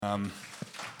It's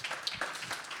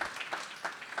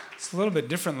a little bit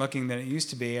different looking than it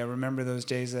used to be. I remember those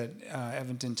days at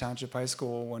Evanston Township High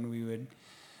School when we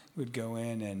would go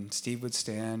in and Steve would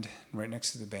stand right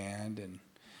next to the band and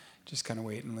just kind of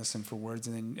wait and listen for words.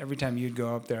 And then every time you'd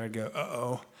go up there, I'd go,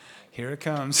 uh-oh, here it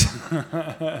comes.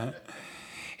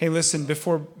 Hey, listen,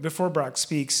 before Brock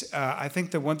speaks, I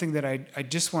think the one thing that I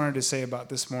just wanted to say about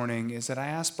this morning is that I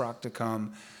asked Brock to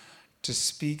come to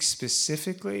speak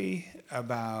specifically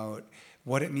about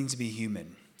what it means to be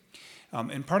human.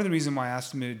 And part of the reason why I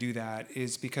asked him to do that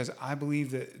is because I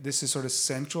believe that this is sort of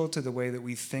central to the way that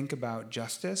we think about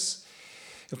justice.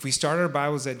 If we start our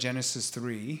Bibles at Genesis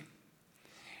 3,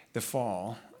 the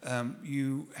fall,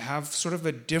 you have sort of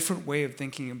a different way of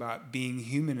thinking about being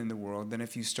human in the world than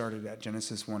if you started at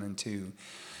Genesis 1 and 2.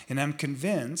 And I'm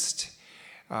convinced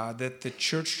that the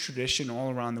church tradition all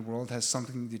around the world has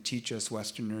something to teach us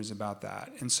Westerners about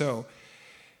that. And so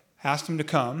asked him to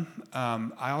come.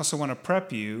 I also want to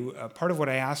prep you. Part of what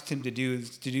I asked him to do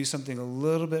is to do something a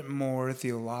little bit more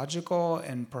theological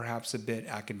and perhaps a bit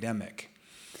academic.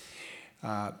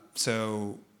 I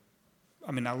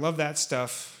love that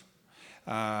stuff.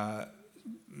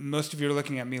 Most of you are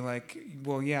looking at me like,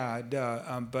 well, yeah,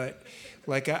 duh. But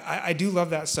like, I do love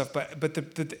that stuff. But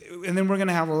and then we're going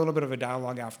to have a little bit of a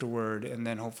dialogue afterward, and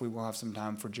then hopefully we'll have some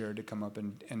time for Jared to come up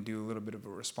and do a little bit of a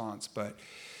response. But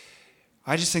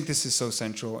I just think this is so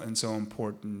central and so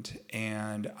important,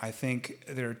 and I think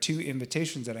there are two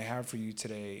invitations that I have for you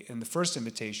today. And the first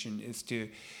invitation is to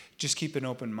just keep an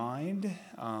open mind.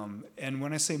 And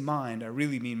when I say mind, I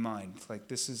really mean mind. Like,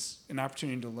 this is an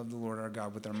opportunity to love the Lord our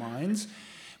God with our minds.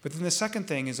 But then the second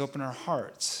thing is open our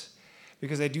hearts,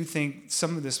 because I do think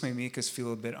some of this may make us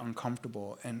feel a bit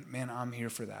uncomfortable, and man, I'm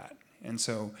here for that. And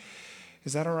so,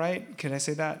 is that all right? Can I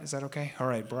say that? Is that okay? All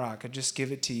right, Brock, I just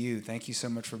give it to you. Thank you so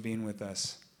much for being with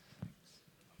us.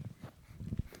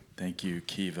 Thank you,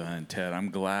 Kiva and Ted. I'm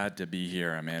glad to be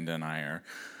here. Amanda and I are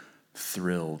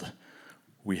thrilled.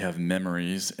 We have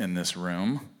memories in this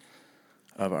room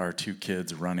of our two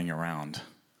kids running around.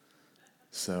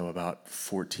 So about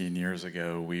 14 years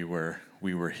ago, we were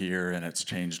here, and it's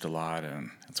changed a lot, and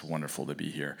it's wonderful to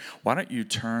be here. Why don't you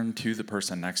turn to the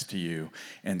person next to you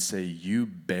and say, "You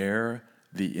bear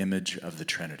the image of the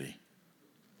Trinity."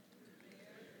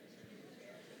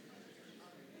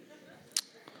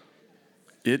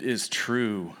 It is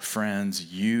true,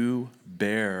 friends. You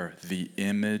bear the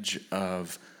image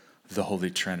of the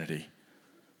Holy Trinity.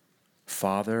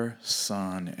 Father,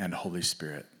 Son, and Holy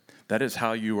Spirit. That is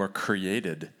how you are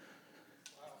created,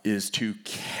 is to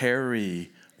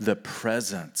carry the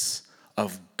presence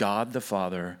of God the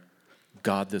Father,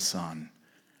 God the Son,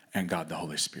 and God the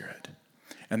Holy Spirit.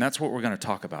 And that's what we're going to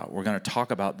talk about. We're going to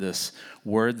talk about this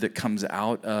word that comes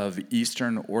out of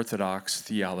Eastern Orthodox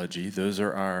theology. Those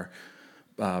are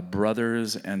our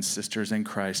brothers and sisters in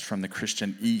Christ from the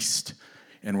Christian East.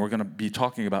 And we're going to be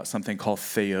talking about something called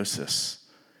Theosis.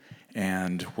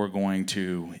 And we're going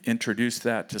to introduce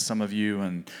that to some of you,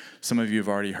 and some of you have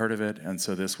already heard of it, and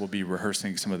so this will be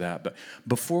rehearsing some of that. But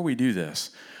before we do this,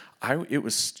 it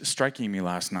was striking me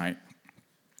last night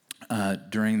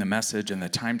during the message and the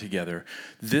time together.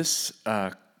 This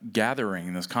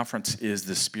gathering, this conference, is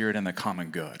the Spirit and the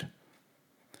Common Good.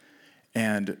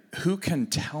 And who can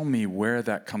tell me where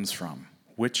that comes from?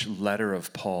 Which letter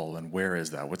of Paul, and where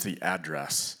is that? What's the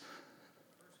address?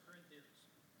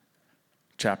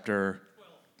 Chapter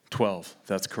 12,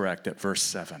 that's correct, at verse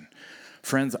 7.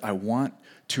 Friends, I want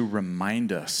to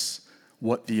remind us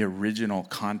what the original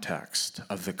context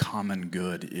of the common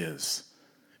good is.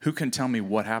 Who can tell me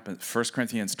what happened? 1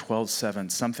 Corinthians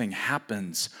 12:7, something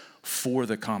happens for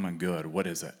the common good. What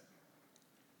is it?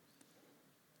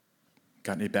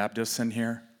 Got any Baptists in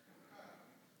here?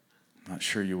 I'm not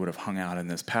sure you would have hung out in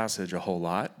this passage a whole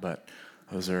lot, but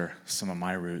those are some of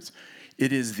my roots.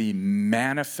 It is the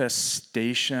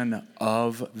manifestation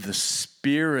of the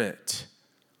Spirit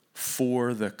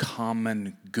for the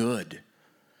common good.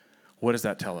 What does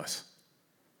that tell us?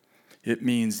 It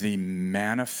means the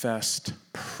manifest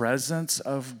presence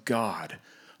of God,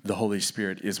 the Holy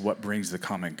Spirit, is what brings the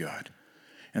common good.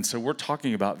 And so we're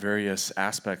talking about various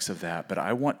aspects of that, but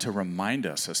I want to remind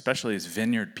us, especially as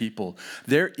Vineyard people,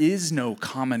 there is no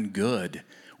common good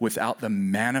without the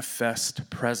manifest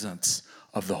presence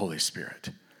of the Holy Spirit.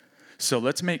 So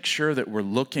let's make sure that we're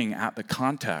looking at the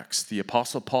context. The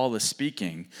Apostle Paul is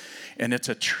speaking, and it's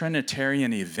a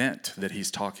Trinitarian event that he's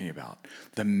talking about.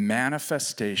 The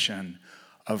manifestation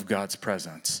of God's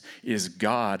presence is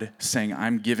God saying,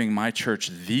 I'm giving my church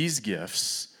these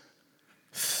gifts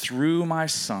through my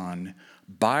Son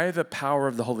by the power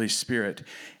of the Holy Spirit,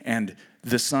 and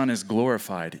the Son is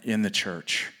glorified in the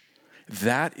church.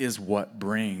 That is what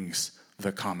brings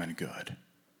the common good.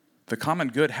 The common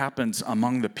good happens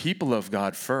among the people of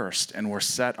God first, and we're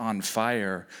set on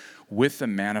fire with the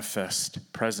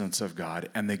manifest presence of God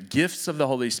and the gifts of the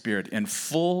Holy Spirit in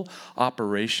full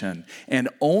operation. And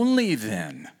only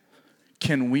then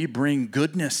can we bring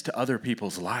goodness to other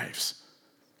people's lives.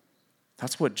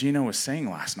 That's what Gino was saying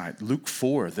last night. Luke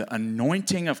 4, the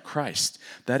anointing of Christ.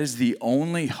 That is the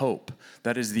only hope.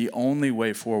 That is the only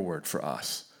way forward for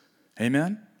us.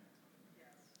 Amen?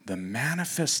 The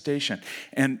manifestation.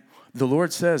 And the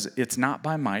Lord says it's not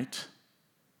by might.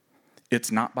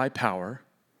 It's not by power.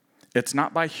 It's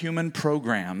not by human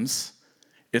programs.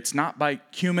 It's not by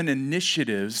human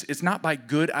initiatives. It's not by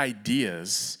good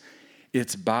ideas.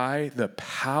 It's by the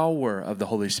power of the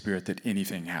Holy Spirit that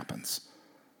anything happens.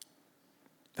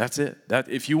 That's it.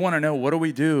 If you want to know what do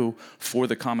we do for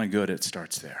the common good, it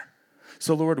starts there.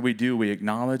 So Lord, we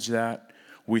acknowledge that.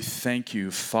 We thank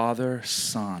you, Father,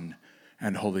 Son,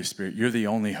 and Holy Spirit. You're the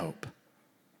only hope.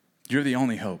 You're the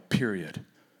only hope, period.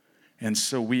 And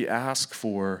so we ask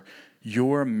for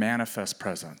your manifest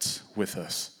presence with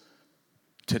us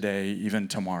today, even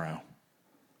tomorrow.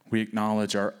 We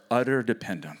acknowledge our utter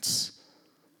dependence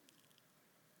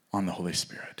on the Holy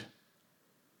Spirit.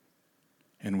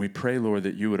 And we pray, Lord,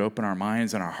 that you would open our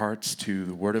minds and our hearts to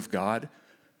the Word of God,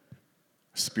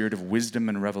 spirit of wisdom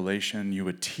and revelation. You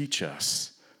would teach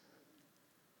us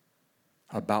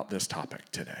about this topic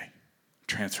today,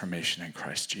 transformation in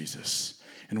Christ Jesus.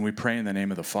 And we pray in the name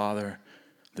of the Father,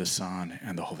 the Son,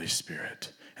 and the Holy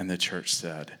Spirit. And the church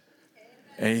said,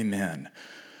 Amen.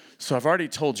 So I've already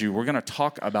told you we're going to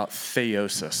talk about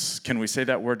theosis. Can we say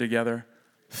that word together?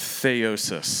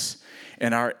 Theosis.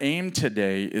 And our aim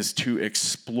today is to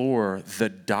explore the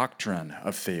doctrine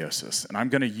of theosis. And I'm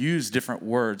going to use different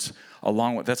words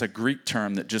along with, that's a Greek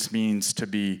term that just means to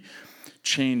be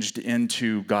changed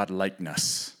into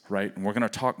God-likeness, right? And we're going to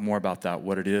talk more about that,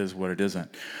 what it is, what it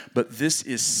isn't. But this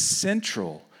is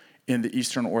central in the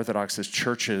Eastern Orthodox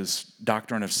Church's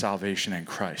doctrine of salvation in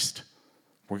Christ.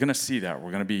 We're going to see that.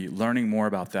 We're going to be learning more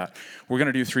about that. We're going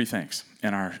to do three things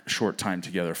in our short time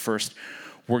together. First,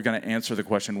 we're going to answer the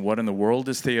question, what in the world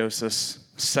is theosis?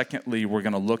 Secondly, we're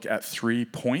going to look at 3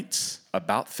 points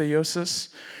about theosis.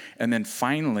 And then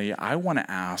finally, I want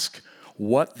to ask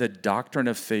what the doctrine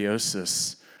of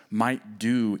theosis might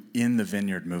do in the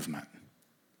Vineyard movement.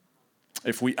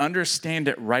 If we understand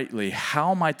it rightly,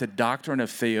 how might the doctrine of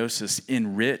theosis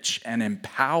enrich and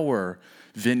empower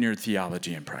Vineyard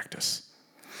theology and practice?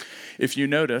 If you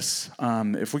notice,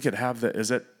 if we could have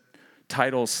is it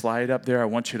title slide up there? I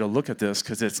want you to look at this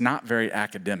because it's not very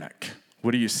academic.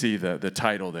 What do you see, the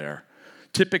title there?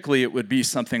 Typically, it would be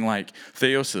something like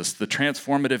Theosis, the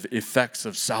transformative effects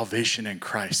of salvation in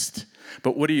Christ.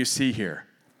 But what do you see here?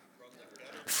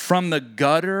 From the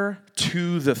gutter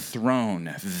to the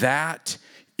throne. That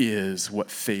is what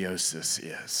theosis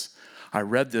is. I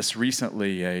read this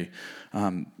recently, a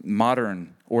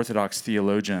modern Orthodox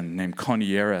theologian named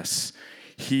Konieris.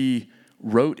 He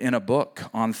wrote in a book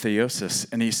on theosis,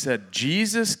 and he said,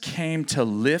 Jesus came to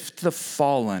lift the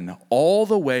fallen all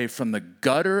the way from the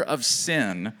gutter of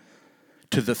sin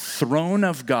to the throne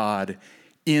of God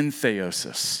in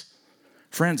theosis.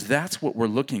 Friends, that's what we're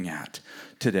looking at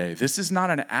today. This is not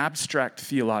an abstract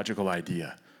theological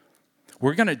idea.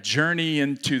 We're going to journey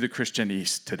into the Christian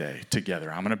East today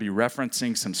together. I'm going to be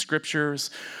referencing some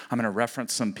scriptures. I'm going to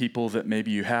reference some people that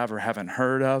maybe you have or haven't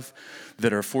heard of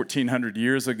that are 1,400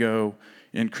 years ago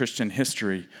in Christian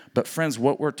history. But friends,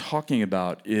 what we're talking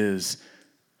about is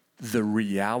the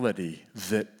reality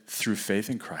that through faith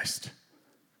in Christ,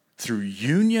 through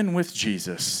union with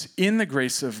Jesus, in the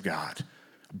grace of God,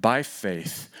 by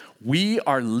faith, we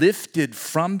are lifted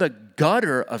from the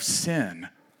gutter of sin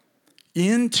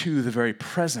into the very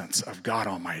presence of God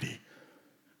Almighty.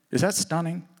 Is that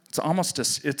stunning?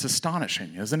 It's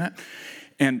astonishing, isn't it?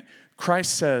 And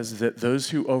Christ says that those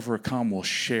who overcome will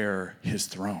share his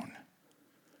throne.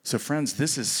 So friends,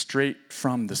 this is straight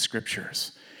from the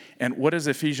scriptures. And what does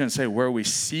Ephesians say? Where are we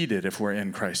seated if we're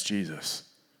in Christ Jesus?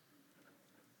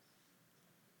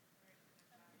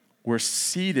 We're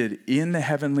seated in the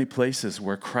heavenly places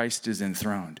where Christ is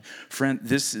enthroned. Friend,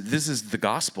 this is the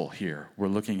gospel here we're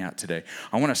looking at today.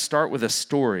 I want to start with a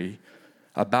story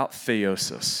about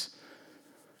theosis.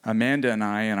 Amanda and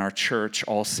I in our church,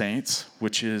 All Saints,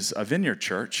 which is a Vineyard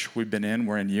church we've been in.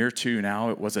 We're in year 2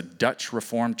 now. It was a Dutch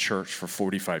Reformed church for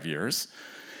 45 years.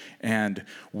 And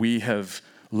we have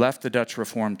left the Dutch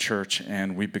Reformed church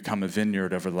and we've become a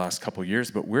Vineyard over the last couple of years.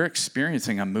 But we're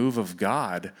experiencing a move of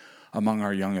God among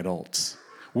our young adults.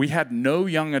 We had no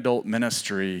young adult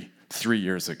ministry 3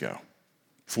 years ago,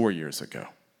 4 years ago.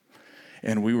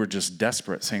 And we were just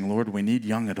desperate, saying, Lord, we need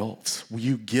young adults. Will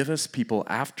you give us people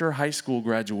after high school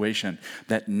graduation,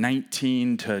 that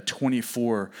 19 to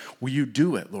 24? Will you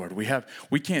do it, Lord?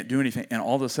 We can't do anything. And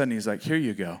all of a sudden, he's like, here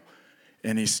you go.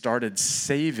 And he started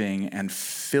saving and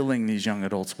filling these young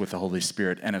adults with the Holy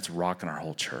Spirit, and it's rocking our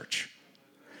whole church.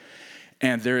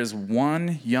 And there is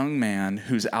one young man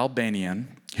who's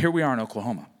Albanian. Here we are in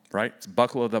Oklahoma, right? It's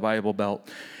buckle of the Bible Belt.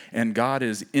 And God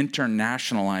is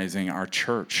internationalizing our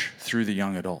church through the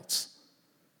young adults.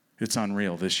 It's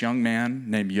unreal. This young man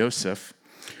named Joseph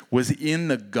was in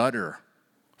the gutter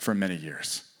for many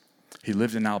years. He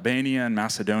lived in Albania and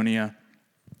Macedonia.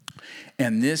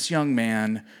 And this young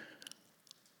man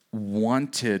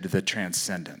wanted the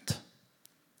transcendent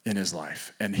in his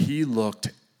life. And he looked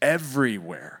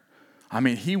everywhere. I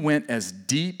mean, he went as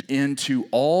deep into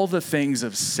all the things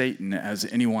of Satan as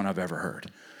anyone I've ever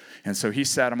heard. And so he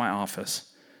sat in my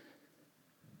office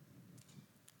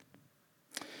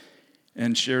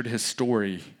and shared his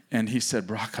story. And he said,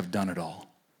 Brock, I've done it all.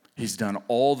 He's done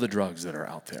all the drugs that are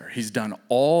out there. He's done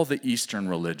all the Eastern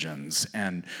religions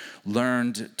and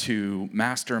learned to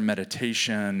master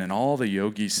meditation and all the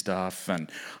yogi stuff. And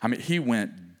I mean, he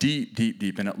went deep, deep,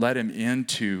 deep. And it led him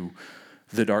into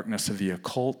the darkness of the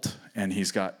occult. And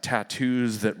he's got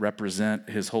tattoos that represent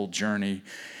his whole journey.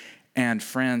 And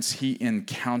friends, he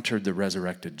encountered the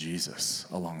resurrected Jesus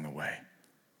along the way.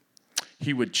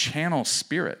 He would channel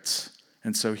spirits.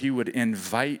 And so he would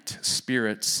invite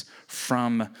spirits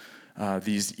from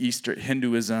these Eastern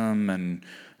Hinduism and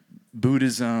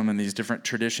Buddhism and these different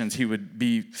traditions. He would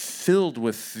be filled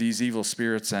with these evil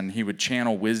spirits, and he would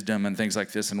channel wisdom and things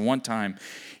like this. And one time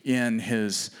in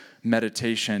his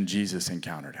meditation, Jesus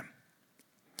encountered him.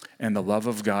 And the love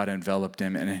of God enveloped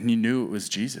him, and he knew it was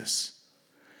Jesus.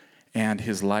 And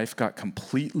his life got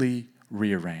completely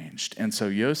rearranged. And so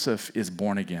Joseph is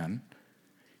born again.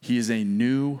 He is a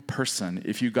new person.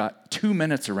 If you got 2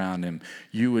 minutes around him,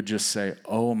 you would just say,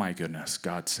 oh my goodness,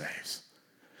 God saves.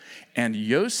 And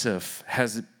Joseph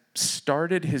has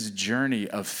started his journey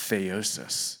of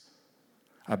theosis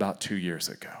about 2 years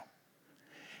ago.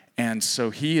 And so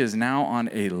he is now on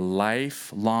a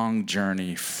lifelong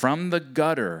journey from the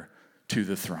gutter to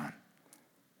the throne.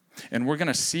 And we're going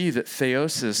to see that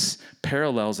theosis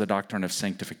parallels the doctrine of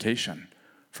sanctification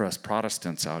for us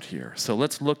Protestants out here. So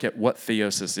let's look at what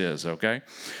theosis is, okay?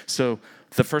 So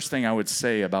the first thing I would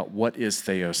say about what is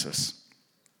theosis,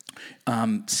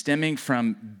 stemming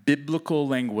from biblical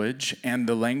language and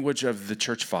the language of the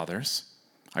church fathers,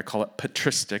 I call it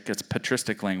patristic, it's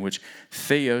patristic language.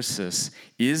 Theosis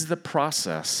is the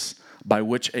process by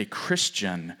which a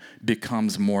Christian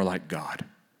becomes more like God.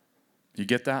 You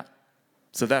get that?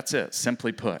 So that's it,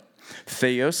 simply put.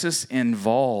 Theosis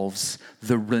involves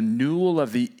the renewal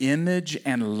of the image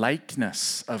and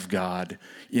likeness of God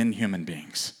in human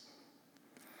beings.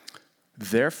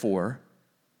 Therefore,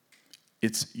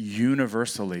 it's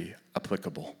universally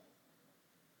applicable.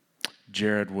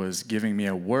 Jared was giving me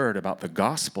a word about the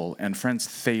gospel, and friends,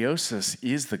 theosis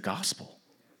is the gospel.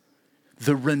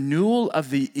 The renewal of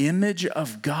the image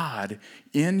of God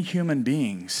in human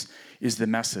beings is the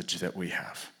message that we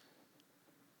have.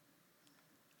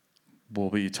 We'll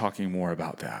be talking more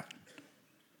about that.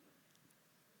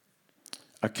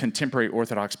 A contemporary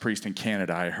Orthodox priest in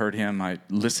Canada, I heard him, I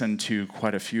listened to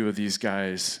quite a few of these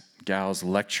gals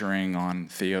lecturing on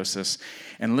theosis,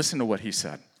 and listen to what he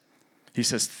said. He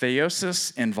says,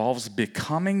 theosis involves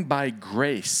becoming by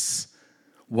grace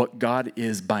what God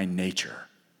is by nature.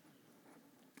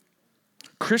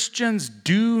 Christians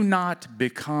do not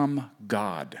become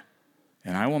God,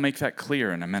 and I will make that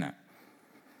clear in a minute.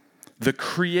 The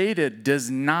created does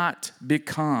not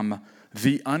become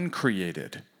the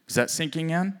uncreated. Is that sinking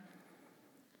in?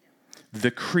 The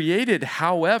created,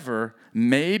 however,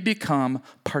 may become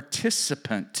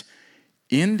participant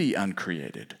in the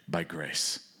uncreated by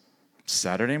grace.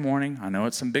 Saturday morning, I know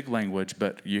it's some big language,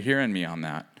 but you're hearing me on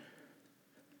that.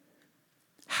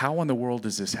 How in the world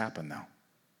does this happen, though?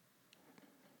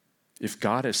 If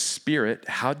God is spirit,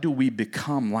 how do we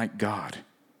become like God?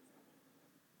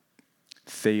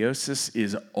 Theosis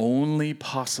is only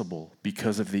possible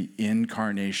because of the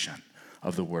incarnation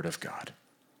of the Word of God.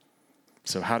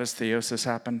 So how does theosis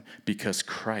happen? Because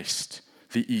Christ,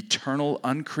 the eternal,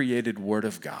 uncreated Word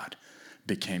of God,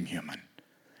 became human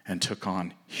and took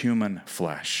on human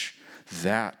flesh.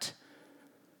 That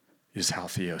is how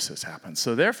theosis happens.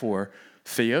 So therefore,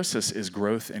 theosis is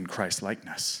growth in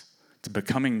Christ-likeness. It's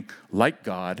becoming like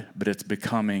God, but it's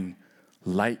becoming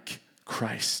like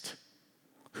Christ,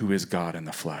 who is God in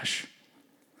the flesh.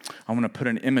 I want to put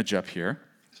an image up here.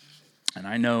 And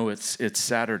I know it's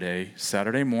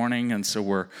Saturday morning, and so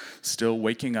we're still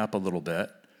waking up a little bit.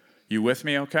 You with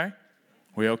me okay?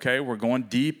 We okay? We're going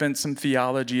deep in some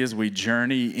theology as we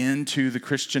journey into the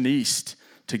Christian East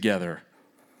together.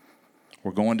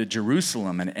 We're going to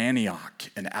Jerusalem and Antioch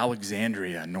and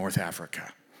Alexandria, North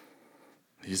Africa.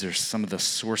 These are some of the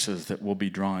sources that we'll be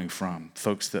drawing from,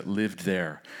 folks that lived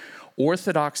there.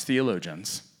 Orthodox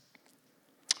theologians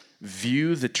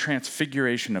view the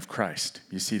transfiguration of Christ.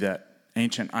 You see that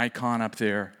ancient icon up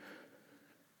there?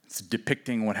 It's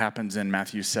depicting what happens in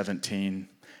Matthew 17.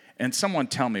 And someone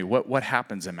tell me, what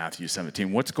happens in Matthew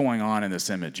 17? What's going on in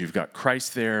this image? You've got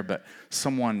Christ there, but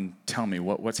someone tell me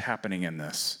what's happening in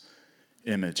this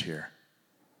image here.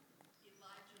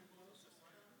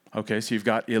 Okay, so you've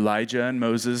got Elijah and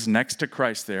Moses next to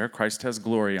Christ there. Christ has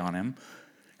glory on him.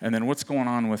 And then what's going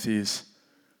on with these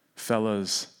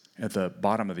fellows at the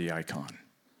bottom of the icon?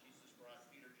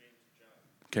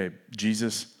 Okay,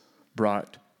 Jesus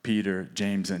brought Peter,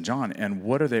 James, and John. And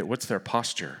what's their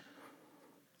posture?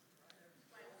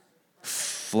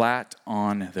 Flat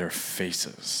on their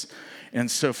faces. And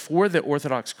so for the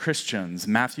Orthodox Christians,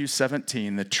 Matthew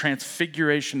 17, the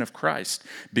transfiguration of Christ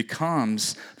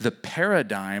becomes the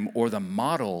paradigm or the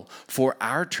model for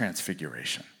our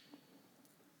transfiguration.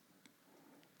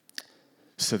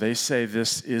 So they say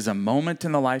this is a moment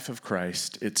in the life of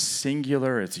Christ. It's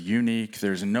singular, it's unique.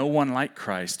 There's no one like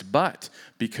Christ, but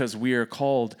because we are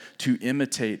called to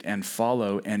imitate and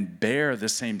follow and bear the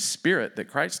same spirit that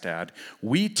Christ had,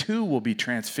 we too will be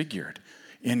transfigured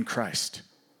in Christ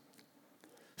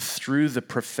through the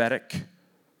prophetic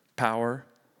power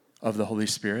of the Holy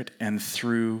Spirit and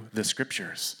through the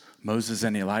scriptures. Moses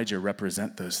and Elijah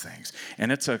represent those things.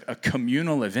 And it's a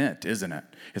communal event, isn't it?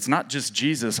 It's not just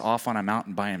Jesus off on a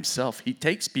mountain by himself. He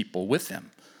takes people with him.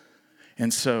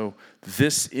 And so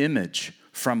this image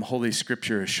from Holy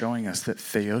Scripture is showing us that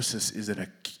theosis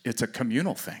it's a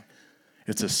communal thing.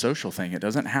 It's a social thing. It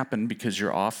doesn't happen because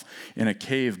you're off in a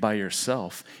cave by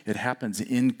yourself. It happens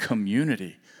in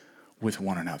community with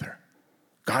one another.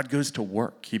 God goes to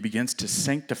work. He begins to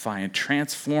sanctify and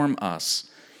transform us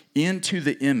into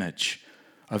the image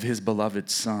of his beloved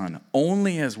Son,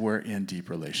 only as we're in deep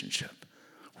relationship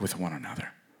with one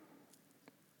another.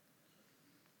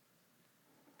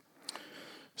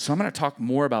 So I'm going to talk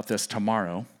more about this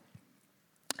tomorrow,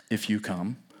 if you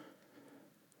come.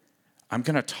 I'm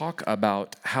going to talk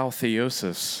about how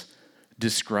theosis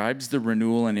describes the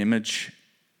renewal and image,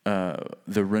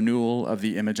 the renewal of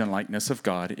the image and likeness of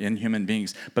God in human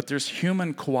beings, but there's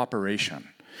human cooperation.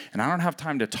 And I don't have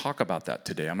time to talk about that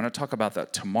today. I'm going to talk about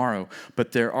that tomorrow.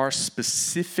 But there are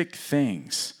specific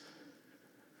things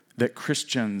that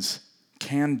Christians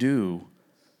can do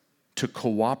to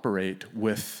cooperate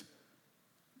with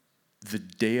the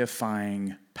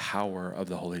deifying power of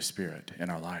the Holy Spirit in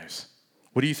our lives.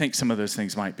 What do you think some of those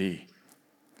things might be?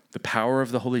 The power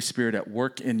of the Holy Spirit at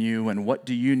work in you, and what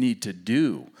do you need to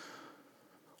do?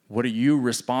 What are you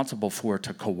responsible for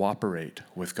to cooperate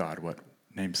with God?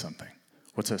 Name something.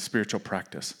 What's a spiritual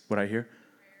practice? What I hear?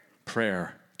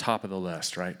 Prayer, top of the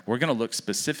list, right? We're going to look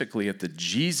specifically at the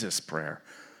Jesus prayer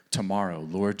tomorrow.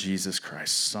 Lord Jesus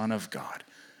Christ, Son of God,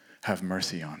 have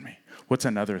mercy on me. What's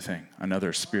another thing?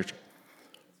 Another spiritual?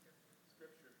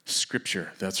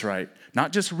 Scripture, that's right.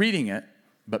 Not just reading it,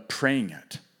 but praying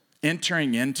it,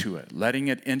 entering into it, letting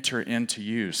it enter into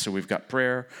you. So we've got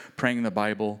prayer, praying the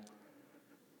Bible,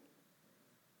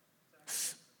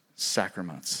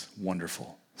 sacraments,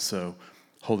 wonderful. So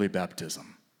holy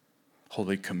baptism,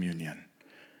 holy communion.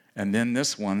 And then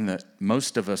this one that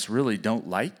most of us really don't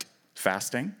like,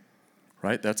 fasting,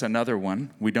 right? That's another one.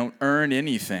 We don't earn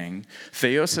anything.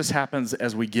 Theosis happens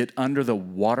as we get under the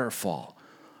waterfall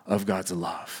of God's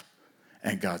love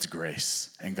and God's grace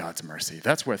and God's mercy.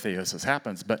 That's where theosis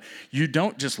happens. But you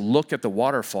don't just look at the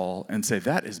waterfall and say,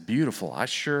 that is beautiful. I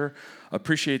sure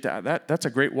appreciate that. That's a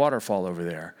great waterfall over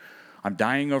there. I'm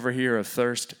dying over here of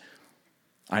thirst.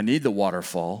 I need the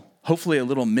waterfall. Hopefully a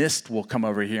little mist will come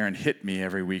over here and hit me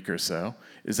every week or so.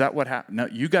 Is that what happened? No,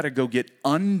 you got to go get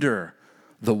under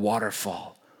the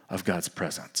waterfall of God's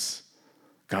presence,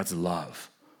 God's love,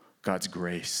 God's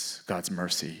grace, God's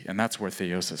mercy. And that's where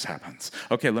theosis happens.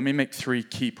 Okay, let me make 3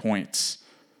 key points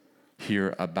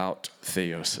here about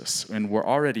theosis. And we're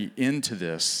already into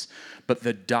this, but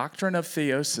the doctrine of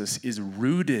theosis is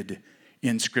rooted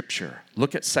in Scripture.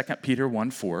 Look at 2 Peter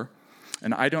 1:4.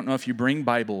 And I don't know if you bring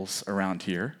Bibles around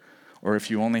here or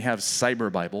if you only have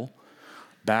Cyber Bible.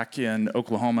 Back in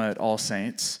Oklahoma at All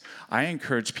Saints, I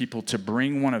encourage people to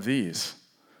bring one of these.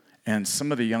 And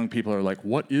some of the young people are like,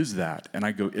 what is that? And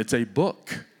I go, it's a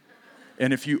book.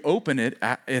 And if you open it,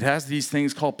 it has these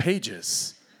things called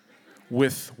pages.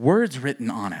 with words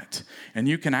written on it. And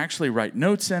you can actually write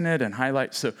notes in it and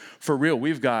highlight. So for real,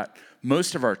 we've got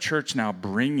most of our church now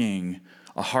bringing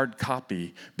a hard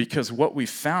copy, because what we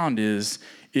found is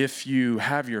if you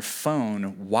have your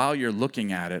phone while you're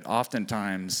looking at it,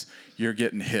 oftentimes you're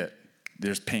getting hit.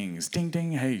 There's pings, ding,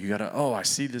 ding, hey, you gotta, I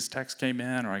see this text came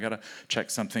in, or I gotta check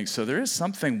something. So there is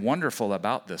something wonderful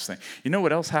about this thing. You know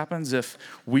what else happens if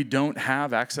we don't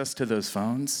have access to those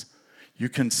phones? You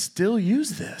can still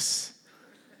use this.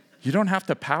 You don't have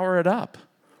to power it up,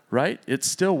 right? It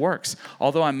still works.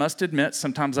 Although I must admit,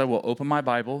 sometimes I will open my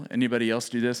Bible, anybody else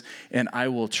do this, and I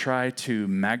will try to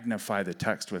magnify the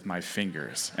text with my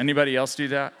fingers. Anybody else do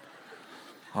that?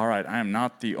 All right, I am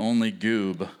not the only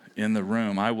goob in the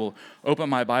room. I will open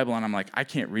my Bible and I'm like, I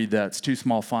can't read that. It's too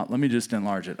small font. Let me just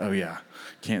enlarge it. Oh yeah,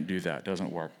 can't do that. Doesn't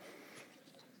work.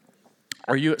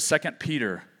 Are you at 2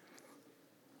 Peter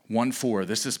 1:4?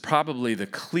 This is probably the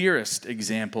clearest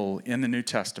example in the New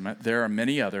Testament. There are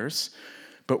many others,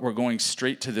 but we're going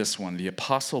straight to this one. The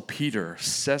Apostle Peter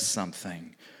says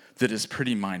something that is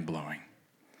pretty mind-blowing.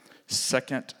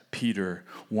 2 Peter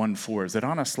 1:4. Is it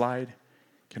on a slide?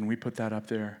 Can we put that up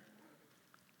there?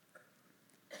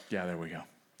 Yeah, there we go.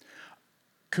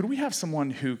 Could we have someone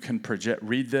who can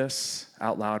read this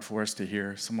out loud for us to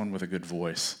hear? Someone with a good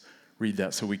voice. Read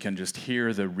that so we can just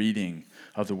hear the reading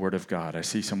of the Word of God. I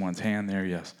see someone's hand there,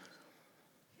 yes.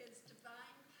 His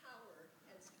divine power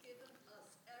has given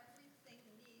us everything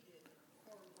needed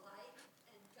for life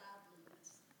and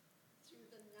godliness through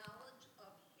the knowledge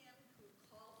of Him who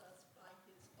called us by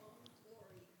His own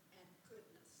glory and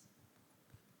goodness.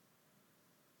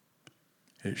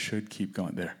 It should keep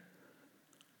going there.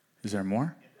 Is there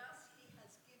more? Thus He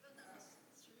has given us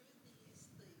through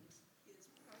these things His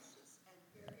precious and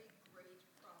very great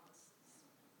promises,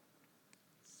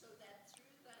 so that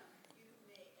through them you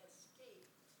may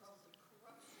escape from the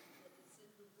corruption that is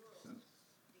in the world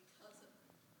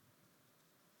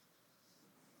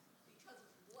because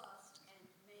of lust, and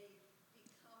may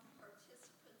become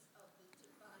participants of the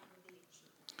divine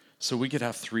nature. So we could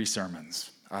have 3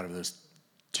 sermons out of those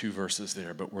 2 verses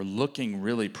there, but we're looking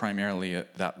really primarily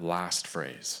at that last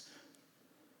phrase.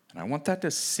 And I want that to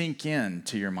sink in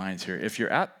to your minds here. If you're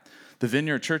at the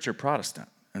Vineyard Church, you're Protestant.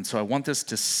 And so I want this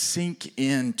to sink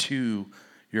into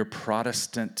your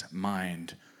Protestant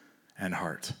mind and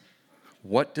heart.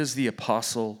 What does the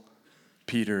Apostle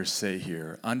Peter say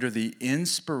here? Under the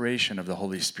inspiration of the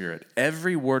Holy Spirit,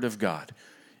 every word of God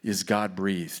is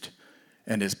God-breathed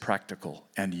and is practical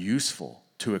and useful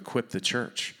to equip the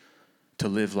church to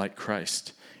live like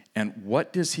Christ. And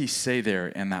what does he say there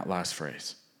in that last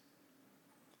phrase?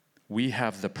 We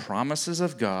have the promises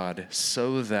of God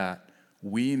so that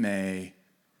we may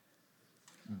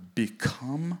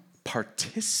become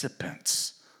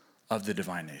participants of the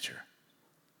divine nature.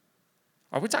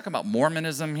 Are we talking about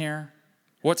Mormonism here?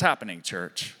 What's happening,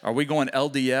 church? Are we going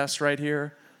LDS right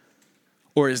here?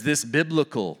 Or is this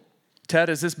biblical? Ted,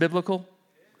 is this biblical?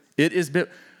 It is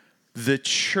biblical. The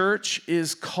church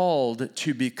is called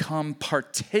to become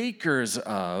partakers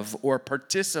of or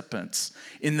participants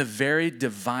in the very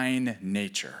divine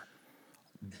nature.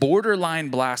 Borderline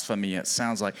blasphemy, it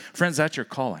sounds like. Friends, that's your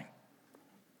calling.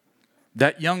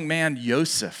 That young man,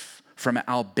 Joseph from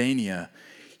Albania,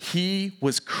 he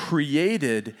was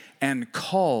created and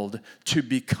called to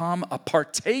become a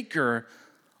partaker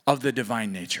of the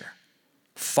divine nature.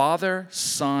 Father,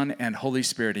 Son, and Holy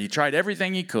Spirit. He tried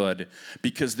everything he could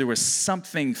because there was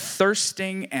something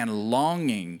thirsting and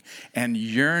longing and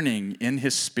yearning in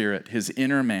his spirit, his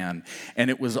inner man. And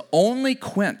it was only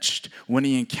quenched when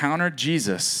he encountered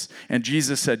Jesus. And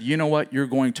Jesus said, you know what? You're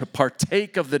going to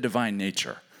partake of the divine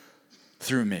nature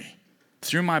through me,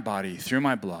 through my body, through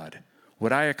my blood.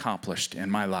 What I accomplished in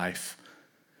my life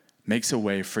makes a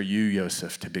way for you,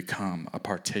 Joseph, to become a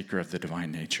partaker of the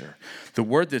divine nature. The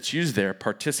word that's used there,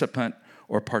 participant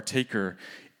or partaker,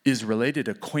 is related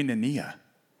to koinonia.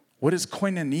 What does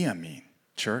koinonia mean,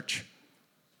 church?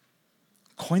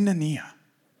 Koinonia.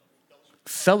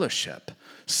 Fellowship.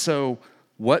 So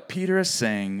what Peter is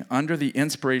saying under the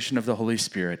inspiration of the Holy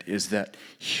Spirit is that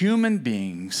human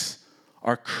beings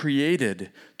are created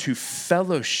to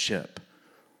fellowship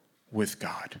with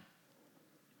God,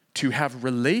 to have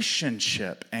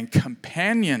relationship and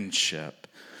companionship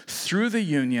through the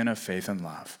union of faith and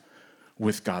love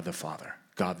with God the Father,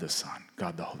 God the Son,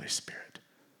 God the Holy Spirit.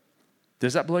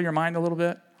 Does that blow your mind a little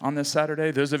bit on this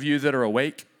Saturday? Those of you that are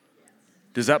awake,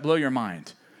 does that blow your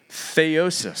mind?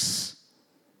 Theosis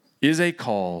is a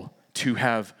call to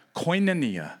have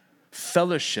koinonia,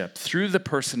 fellowship through the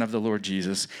person of the Lord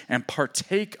Jesus and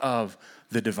partake of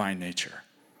the divine nature.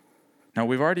 Now,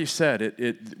 we've already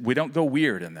said we don't go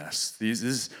weird in this. This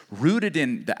is rooted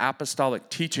in the apostolic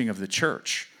teaching of the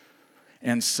church.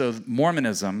 And so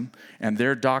Mormonism and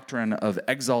their doctrine of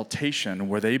exaltation,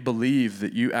 where they believe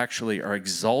that you actually are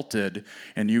exalted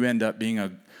and you end up being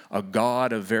a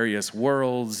god of various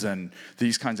worlds and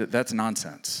these kinds of, that's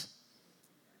nonsense.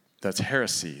 That's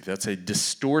heresy. That's a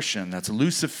distortion. That's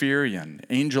Luciferian,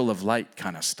 angel of light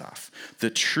kind of stuff.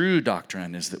 The true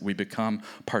doctrine is that we become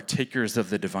partakers of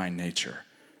the divine nature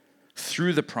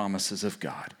through the promises of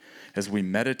God. As we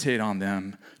meditate on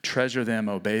them, treasure them,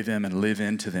 obey them, and live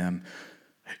into them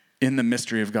in the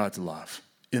mystery of God's love,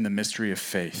 in the mystery of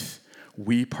faith,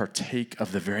 we partake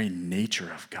of the very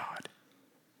nature of God.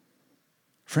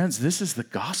 Friends, this is the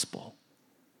gospel.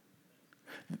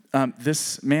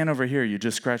 This man over here, you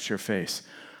just scratched your face.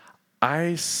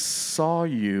 I saw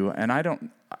you, and I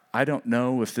don't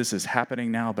know if this is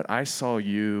happening now, but I saw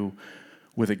you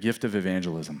with a gift of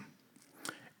evangelism.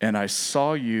 And I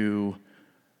saw you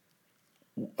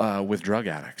with drug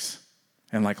addicts.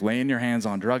 And like laying your hands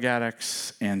on drug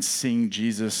addicts and seeing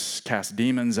Jesus cast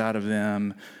demons out of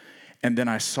them. And then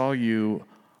I saw you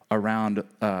around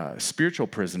spiritual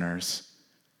prisoners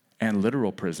and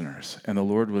literal prisoners. And the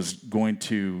Lord was going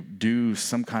to do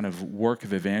some kind of work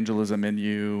of evangelism in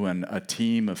you and a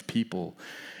team of people.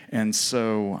 And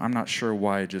so I'm not sure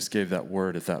why I just gave that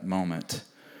word at that moment.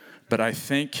 But I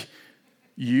think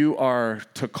you are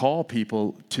to call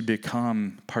people to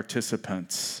become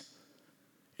participants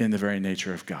in the very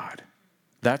nature of God.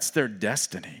 That's their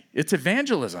destiny. It's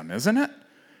evangelism, isn't it?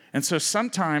 And so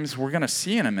sometimes we're going to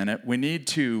see in a minute, we need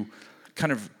to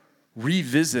kind of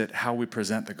revisit how we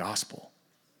present the gospel.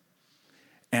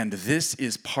 And this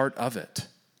is part of it.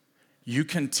 You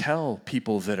can tell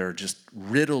people that are just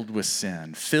riddled with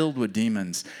sin, filled with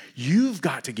demons, you've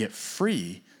got to get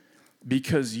free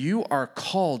because you are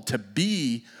called to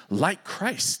be like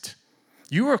Christ.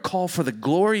 You are called for the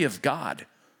glory of God.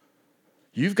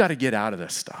 You've got to get out of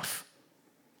this stuff.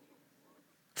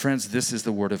 Friends, this is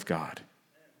the word of God.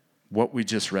 What we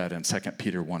just read in 2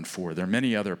 Peter 1:4. There are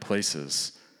many other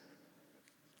places.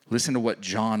 Listen to what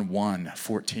John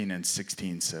 1:14 and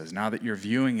 16 says. Now that you're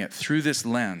viewing it through this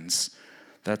lens,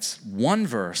 that's one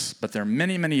verse, but there are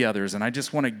many, many others, and I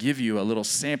just want to give you a little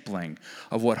sampling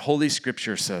of what Holy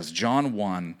Scripture says. John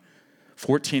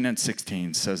 1:14 and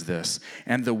 16 says this,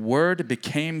 and the Word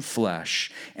became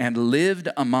flesh and lived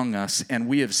among us, and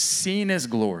we have seen his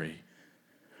glory,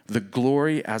 the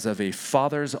glory as of a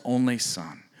father's only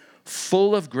son,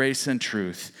 full of grace and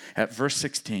truth. At verse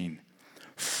 16,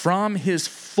 from his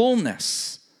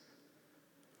fullness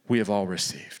we have all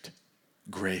received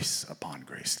grace upon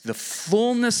grace. The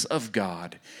fullness of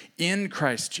God in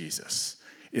Christ Jesus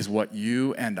is what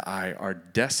you and I are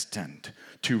destined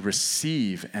to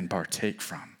receive and partake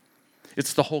from.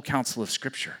 It's the whole counsel of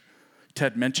Scripture.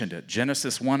 Ted mentioned it.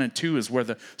 Genesis 1 and 2 is where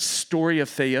the story of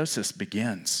Theosis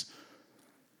begins.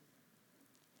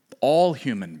 All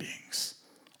human beings,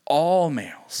 all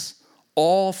males,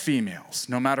 all females,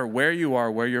 no matter where you are,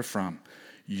 where you're from,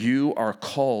 you are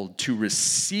called to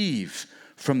receive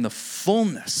from the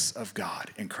fullness of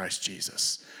God in Christ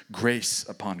Jesus. Grace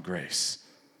upon grace.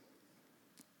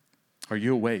 Are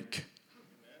you awake?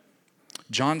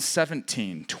 John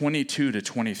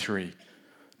 17:22-23.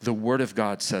 The Word of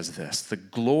God says this. The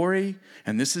glory,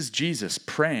 and this is Jesus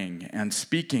praying and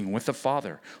speaking with the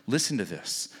Father. Listen to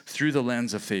this through the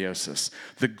lens of Theosis.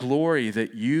 The glory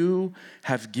that you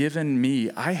have given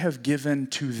me, I have given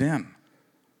to them,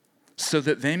 so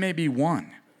that they may be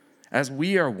one, as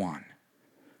we are one.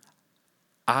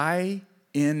 I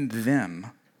in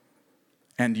them,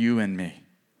 and you in me.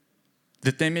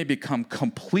 That they may become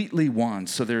completely one.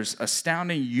 So there's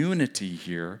astounding unity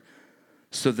here,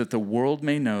 so that the world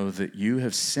may know that you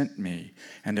have sent me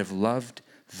and have loved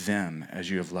them as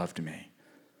you have loved me.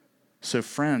 So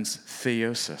friends,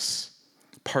 theosis,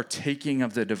 partaking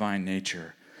of the divine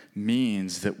nature,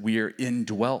 means that we are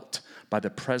indwelt by the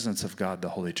presence of God, the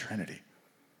Holy Trinity.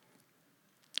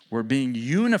 We're being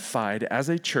unified as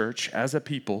a church, as a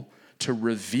people, to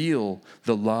reveal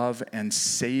the love and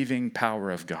saving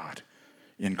power of God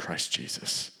in Christ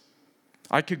Jesus.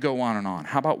 I could go on and on.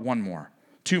 How about one more?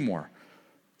 Two more.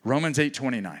 Romans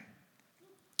 8:29.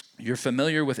 You're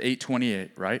familiar with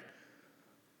 8:28, right?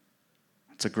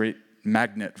 It's a great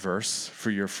magnet verse for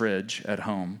your fridge at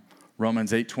home.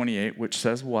 Romans 8:28, which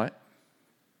says what?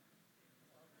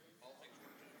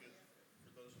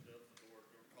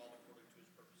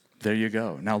 There you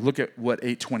go. Now look at what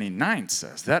 8:29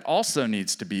 says. That also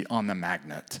needs to be on the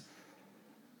magnet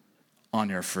on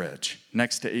your fridge,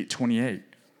 next to 8:28.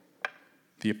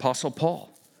 The Apostle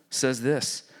Paul says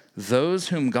this, those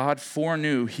whom God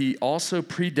foreknew, he also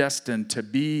predestined to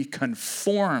be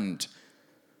conformed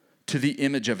to the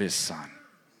image of his Son.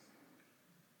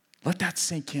 Let that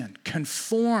sink in.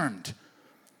 Conformed,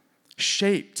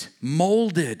 shaped,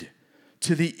 molded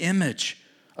to the image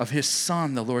of his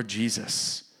Son, the Lord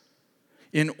Jesus,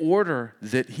 in order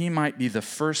that he might be the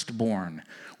firstborn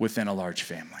within a large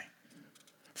family.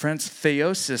 Friends,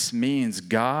 theosis means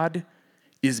God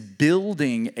is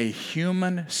building a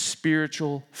human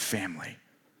spiritual family.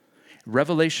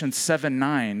 Revelation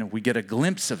 7:9, we get a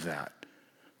glimpse of that.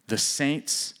 The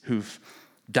saints who've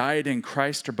died in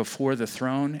Christ are before the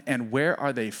throne. And where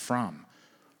are they from?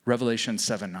 Revelation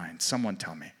 7:9. Someone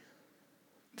tell me.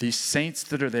 These saints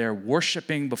that are there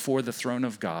worshiping before the throne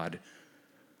of God,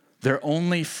 they're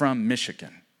only from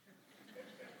Michigan.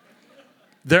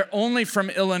 They're only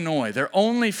from Illinois. They're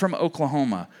only from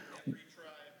Oklahoma.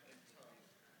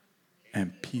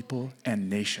 And people and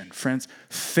nation. Friends,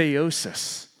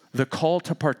 theosis, the call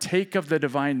to partake of the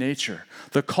divine nature,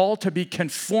 the call to be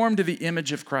conformed to the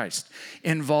image of Christ,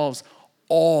 involves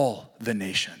all the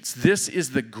nations. This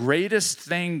is the greatest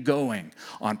thing going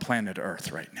on planet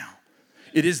Earth right now.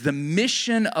 It is the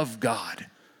mission of God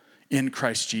in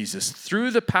Christ Jesus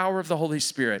through the power of the Holy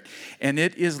Spirit. And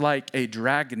it is like a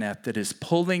dragnet that is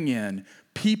pulling in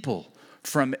people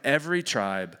from every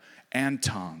tribe and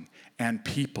tongue and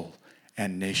people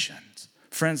and nations.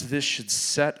 Friends, this should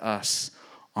set us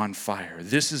on fire.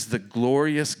 This is the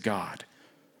glorious God,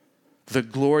 the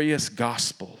glorious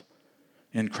gospel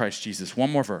in Christ Jesus.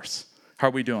 One more verse. How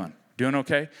are we doing? Doing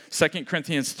okay? 2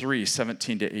 Corinthians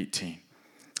 3:17-18.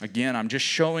 Again, I'm just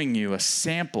showing you a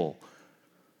sample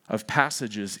of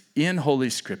passages in Holy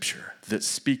Scripture that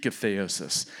speak of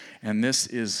theosis. And this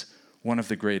is one of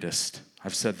the greatest.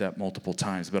 I've said that multiple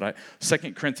times. But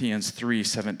 2 Corinthians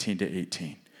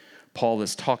 3:17-18. Paul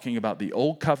is talking about the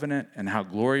old covenant and how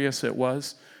glorious it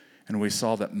was. And we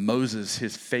saw that Moses,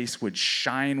 his face would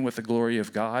shine with the glory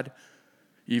of God,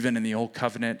 even in the old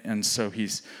covenant. And so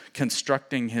he's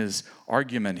constructing his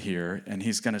argument here. And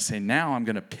he's going to say, now I'm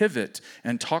going to pivot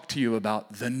and talk to you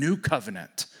about the new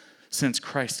covenant since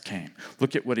Christ came.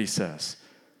 Look at what he says.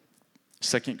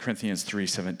 2 Corinthians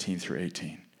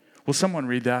 3:17-18. Will someone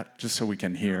read that just so we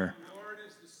can hear? The Lord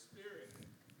is the Spirit,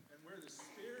 and where the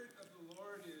Spirit of the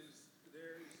Lord is,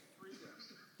 there is freedom.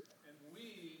 And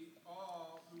we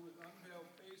all who with unveiled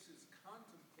faces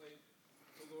contemplate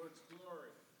the Lord's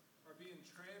glory are being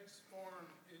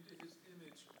transformed into his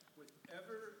image with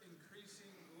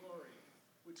ever-increasing glory,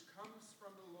 which comes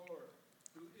from the Lord,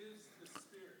 who is the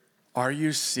Spirit. Are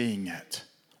you seeing it?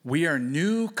 We are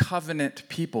new covenant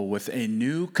people with a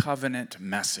new covenant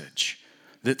message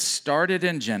that started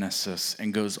in Genesis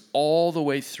and goes all the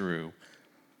way through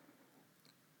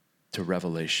to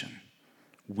Revelation.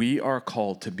 We are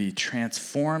called to be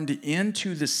transformed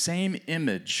into the same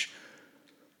image,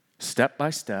 step by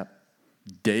step,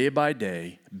 day by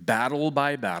day, battle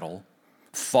by battle,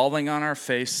 falling on our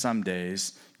face some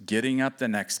days, getting up the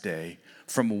next day,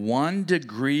 from one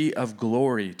degree of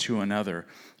glory to another.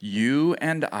 You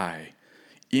and I,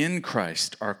 in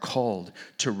Christ, are called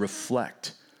to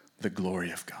reflect the glory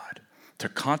of God, to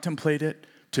contemplate it,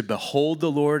 to behold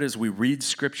the Lord as we read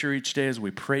Scripture each day, as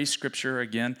we pray Scripture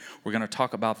again. We're going to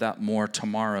talk about that more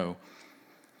tomorrow.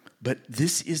 But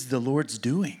this is the Lord's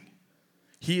doing.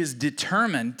 He is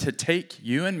determined to take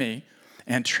you and me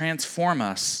and transform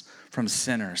us from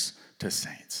sinners to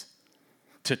saints,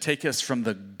 to take us from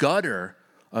the gutter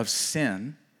of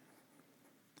sin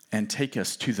and take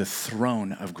us to the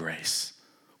throne of grace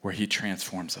where he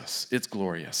transforms us. It's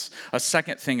glorious. A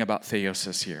second thing about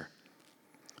theosis here.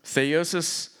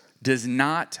 Theosis does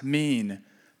not mean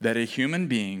that a human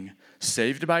being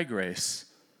saved by grace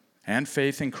and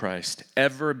faith in Christ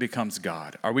ever becomes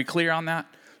God. Are we clear on that?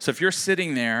 So if you're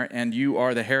sitting there and you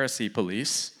are the heresy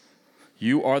police,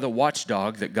 you are the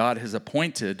watchdog that God has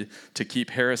appointed to keep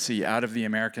heresy out of the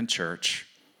American church.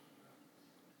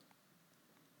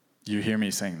 You hear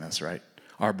me saying this, right?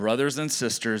 Our brothers and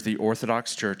sisters, the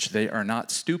Orthodox Church, they are not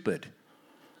stupid.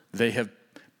 They have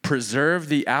preserved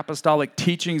the apostolic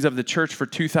teachings of the church for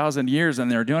 2,000 years,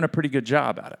 and they're doing a pretty good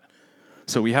job at it.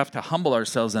 So we have to humble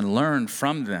ourselves and learn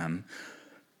from them.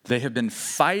 They have been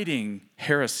fighting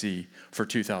heresy for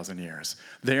 2,000 years.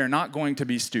 They are not going to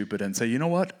be stupid and say, you know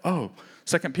what? Oh,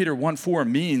 2 Peter 1:4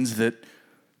 means that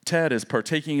Ted is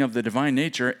partaking of the divine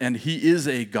nature and he is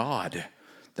a God.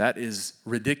 That is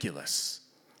ridiculous.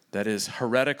 That is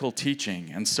heretical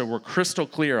teaching. And so we're crystal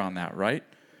clear on that, right?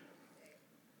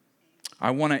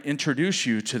 I want to introduce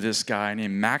you to this guy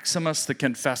named Maximus the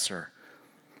Confessor.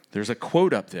 There's a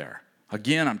quote up there.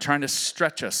 Again, I'm trying to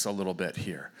stretch us a little bit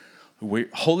here.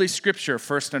 Holy Scripture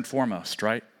first and foremost,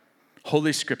 right?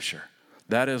 Holy Scripture.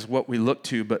 That is what we look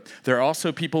to, but there are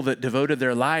also people that devoted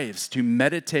their lives to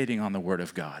meditating on the Word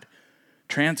of God,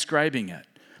 transcribing it,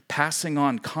 passing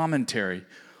on commentary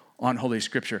on Holy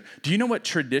Scripture. Do you know what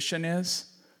tradition is?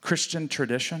 Christian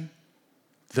tradition?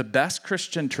 The best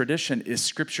Christian tradition is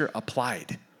Scripture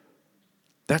applied.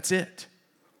 That's it.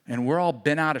 And we're all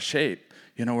bent out of shape.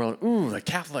 You know, we're like, ooh, the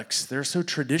Catholics, they're so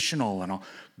traditional and all.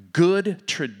 Good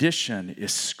tradition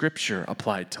is Scripture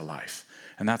applied to life.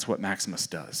 And that's what Maximus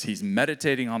does. He's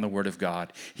meditating on the Word of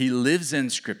God. He lives in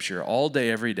Scripture all day,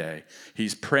 every day.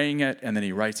 He's praying it, and then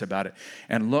he writes about it.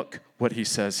 And look what he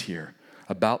says here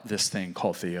about this thing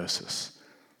called theosis.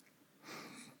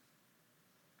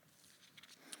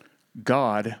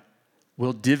 God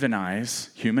will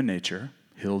divinize human nature.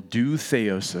 He'll do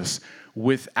theosis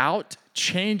without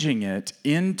changing it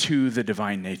into the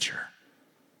divine nature.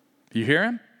 You hear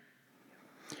him?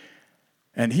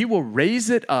 And he will raise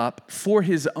it up for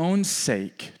his own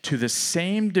sake to the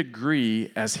same degree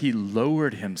as he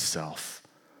lowered himself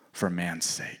for man's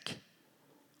sake.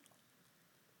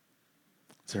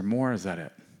 Is there more? Is that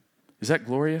it? Is that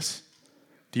glorious?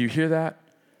 Do you hear that?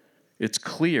 It's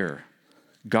clear.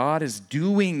 God is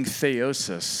doing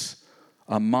theosis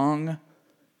among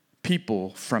people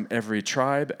from every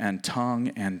tribe and tongue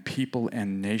and people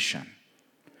and nation.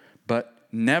 But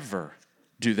never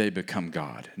do they become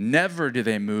God. Never do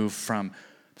they move from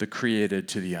the created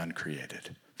to the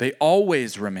uncreated. They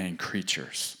always remain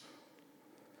creatures.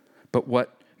 But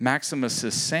what Maximus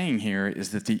is saying here is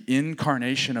that the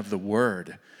incarnation of the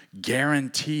Word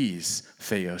guarantees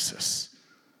theosis.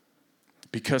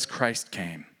 Because Christ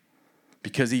came,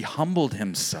 because he humbled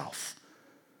himself,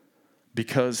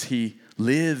 because he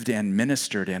lived and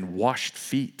ministered and washed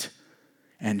feet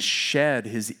and shed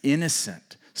his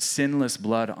innocent, sinless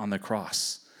blood on the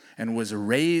cross and was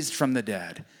raised from the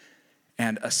dead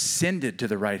and ascended to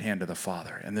the right hand of the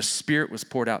Father. And the Spirit was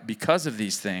poured out. Because of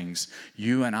these things,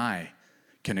 you and I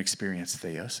can experience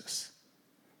theosis.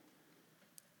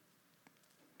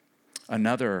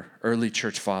 Another early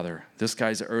church father, this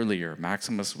guy's earlier.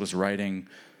 Maximus was writing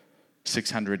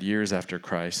 600 years after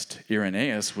Christ.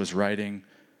 Irenaeus was writing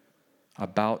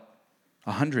about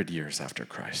 100 years after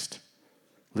Christ.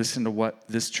 Listen to what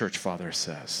this church father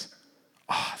says.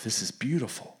 This is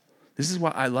beautiful. This is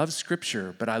why I love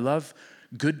Scripture, but I love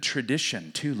good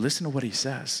tradition too. Listen to what he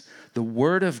says. The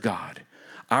Word of God,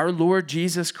 our Lord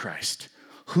Jesus Christ,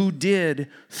 who did,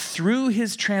 through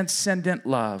his transcendent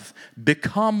love,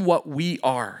 become what we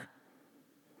are,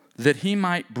 that he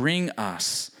might bring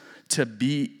us to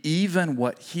be even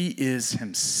what he is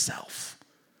himself.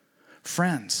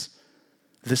 Friends,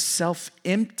 the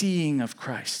self-emptying of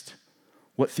Christ,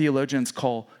 what theologians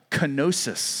call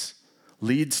kenosis,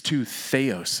 leads to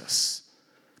theosis.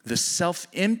 The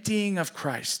self-emptying of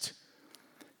Christ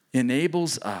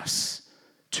enables us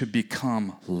to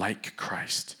become like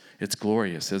Christ. It's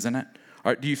glorious, isn't it?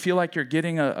 All right, do you feel like you're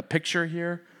getting a picture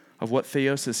here of what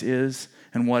theosis is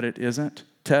and what it isn't?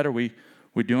 Ted, are we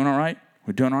doing all right?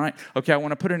 We're doing all right? Okay, I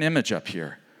want to put an image up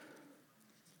here.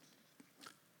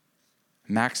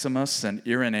 Maximus and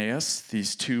Irenaeus,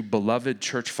 these two beloved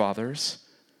church fathers,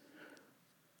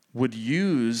 would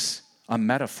use a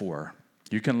metaphor.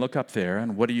 You can look up there,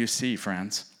 and what do you see,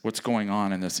 friends? What's going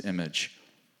on in this image?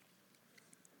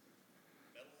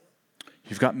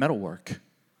 You've got metalwork.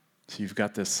 So you've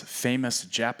got this famous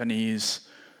Japanese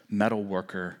metal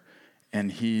worker,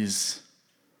 and he's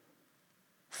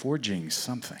forging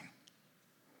something.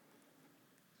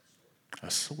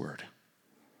 A sword.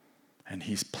 And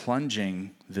he's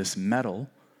plunging this metal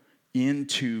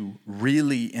into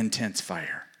really intense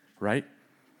fire, right?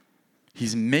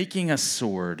 He's making a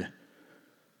sword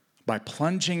by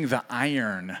plunging the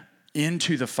iron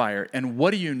into the fire. And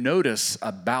what do you notice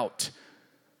about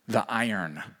the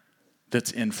iron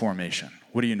that's in formation?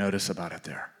 What do you notice about it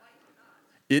there?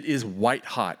 It is white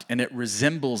hot, and it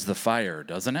resembles the fire,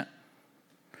 doesn't it?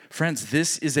 Friends,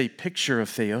 this is a picture of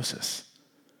theosis.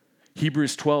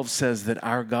 Hebrews 12 says that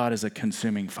our God is a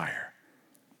consuming fire.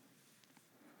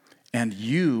 And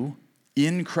you,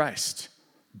 in Christ,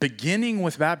 beginning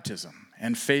with baptism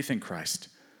and faith in Christ,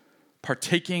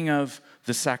 partaking of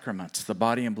the sacraments, the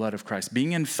body and blood of Christ,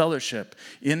 being in fellowship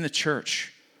in the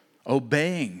church,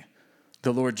 obeying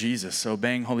the Lord Jesus,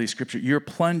 obeying Holy Scripture, you're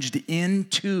plunged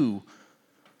into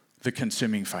the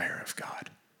consuming fire of God.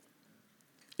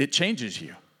 It changes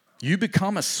you. You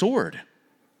become a sword.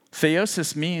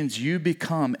 Theosis means you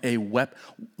become a weapon.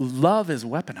 Love is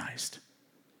weaponized.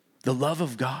 The love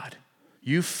of God.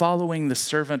 You following the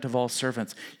servant of all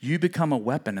servants, you become a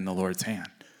weapon in the Lord's hand.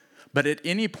 But at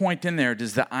any point in there,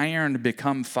 does the iron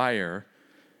become fire?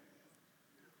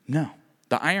 No.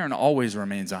 The iron always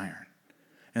remains iron.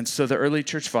 And so the early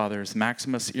church fathers,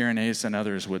 Maximus, Irenaeus, and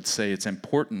others would say it's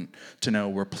important to know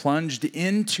we're plunged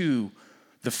into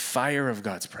the fire of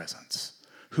God's presence,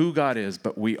 who God is,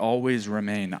 but we always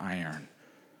remain iron.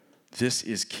 This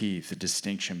is key, the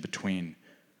distinction between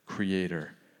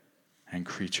creator and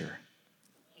creature.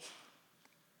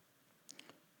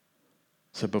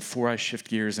 So before I shift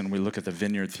gears and we look at the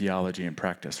vineyard theology and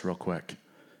practice real quick.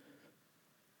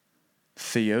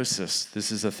 Theosis,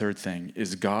 this is the third thing,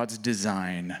 is God's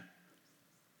design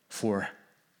for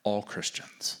all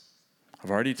Christians.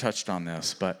 I've already touched on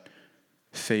this, but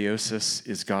theosis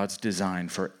is God's design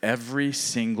for every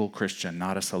single Christian,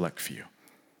 not a select few.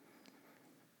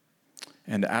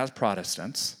 And as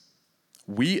Protestants,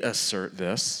 we assert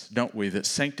this, don't we, that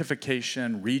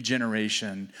sanctification,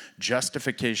 regeneration,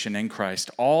 justification in Christ,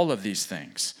 all of these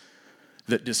things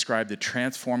that describe the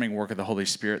transforming work of the Holy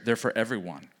Spirit, they're for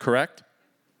everyone, correct?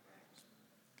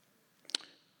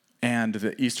 And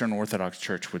the Eastern Orthodox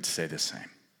Church would say the same.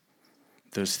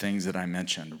 Those things that I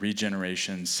mentioned,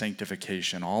 regeneration,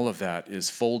 sanctification, all of that is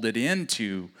folded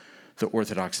into the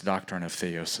Orthodox doctrine of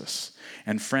theosis.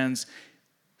 And friends,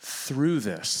 through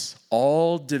this,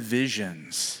 all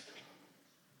divisions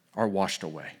are washed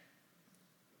away.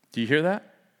 Do you hear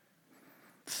that?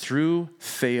 Through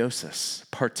theosis,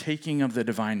 partaking of the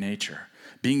divine nature,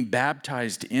 being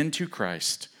baptized into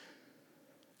Christ,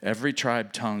 every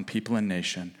tribe, tongue, people, and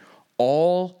nation,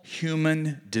 all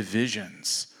human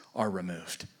divisions are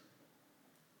removed.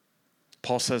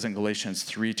 Paul says in Galatians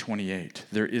 3:28,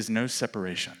 there is no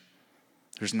separation.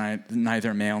 There's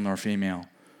neither male nor female,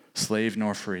 slave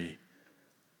nor free,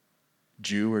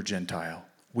 Jew or Gentile.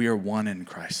 We are one in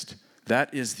Christ.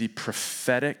 That is the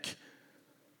prophetic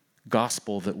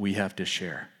gospel that we have to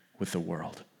share with the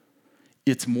world.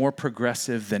 It's more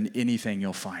progressive than anything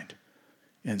you'll find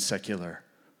in secular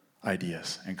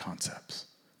ideas and concepts.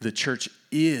 The church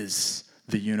is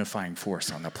the unifying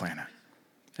force on the planet.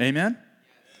 Amen?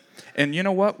 And you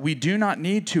know what? We do not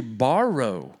need to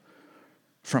borrow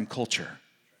from culture.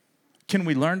 Can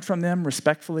we learn from them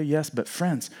respectfully? Yes, but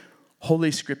friends,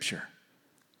 Holy Scripture,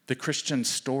 the Christian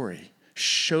story,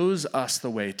 shows us the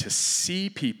way to see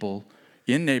people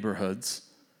in neighborhoods,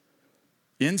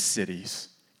 in cities,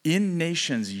 in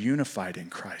nations unified in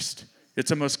Christ. It's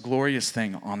the most glorious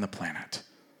thing on the planet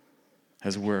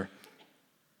as we're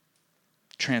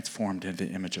transformed into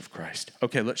the image of Christ.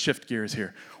 Okay, let's shift gears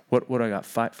here. What I got?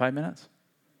 Five minutes?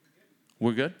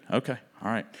 We're good? Okay,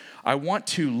 all right. I want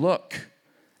to look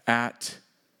at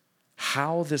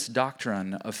how this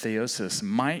doctrine of theosis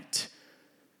might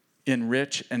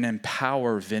enrich and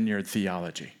empower vineyard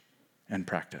theology and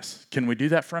practice. Can we do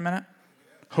that for a minute?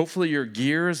 Hopefully your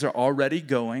gears are already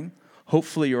going.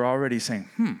 Hopefully you're already saying,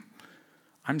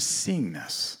 I'm seeing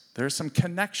this. There's some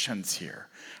connections here.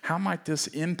 How might this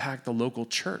impact the local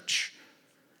church?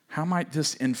 How might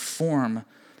this inform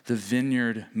the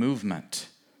vineyard movement?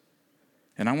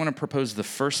 And I want to propose the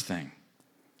first thing.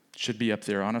 It should be up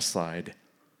there on a slide.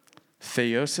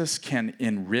 Theosis can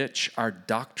enrich our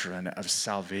doctrine of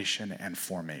salvation and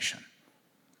formation.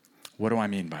 What do I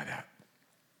mean by that?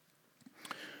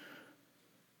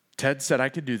 Ted said I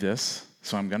could do this,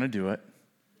 so I'm going to do it.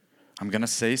 I'm going to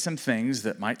say some things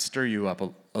that might stir you up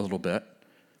a little bit.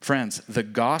 Friends, the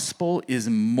gospel is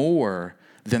more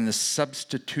than the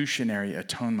substitutionary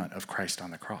atonement of Christ on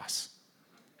the cross.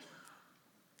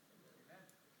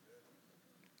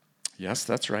 Yes,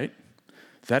 that's right.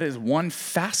 That is one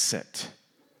facet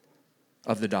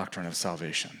of the doctrine of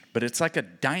salvation. But it's like a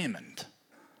diamond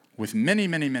with many,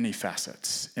 many, many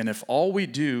facets. And if all we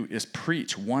do is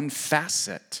preach one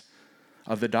facet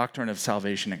of the doctrine of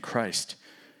salvation in Christ,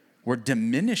 we're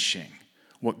diminishing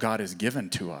what God has given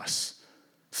to us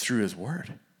through his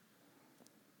word.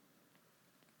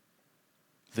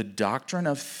 The doctrine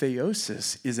of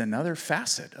theosis is another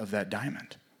facet of that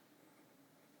diamond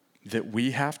that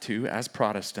we have to, as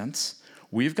Protestants,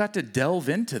 we've got to delve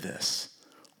into this.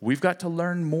 We've got to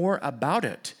learn more about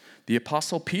it. The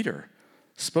Apostle Peter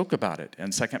spoke about it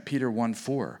in 2 Peter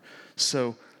 1:4.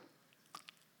 So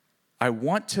I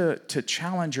want to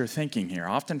challenge your thinking here.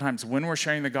 Oftentimes when we're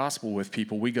sharing the gospel with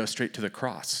people, we go straight to the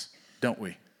cross, don't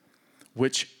we?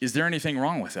 Which, is there anything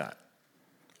wrong with that?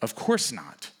 Of course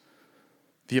not.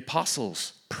 The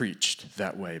apostles preached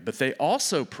that way, but they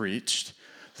also preached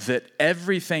that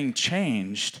everything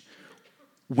changed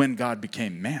when God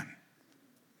became man.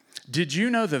 Did you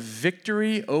know the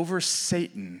victory over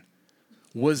Satan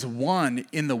was won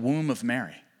in the womb of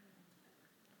Mary?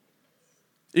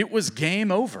 It was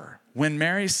game over when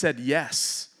Mary said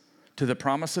yes to the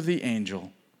promise of the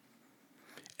angel,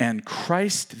 and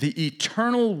Christ, the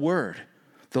eternal Word,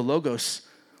 the Logos,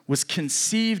 was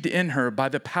conceived in her by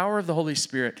the power of the Holy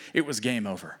Spirit, it was game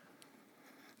over.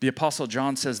 The Apostle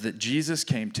John says that Jesus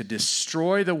came to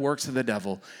destroy the works of the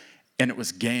devil, and it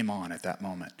was game on at that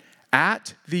moment.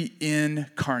 At the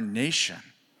incarnation.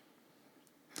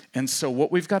 And so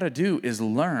what we've got to do is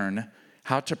learn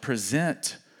how to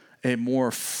present a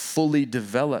more fully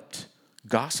developed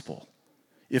gospel.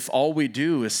 If all we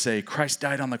do is say, Christ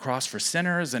died on the cross for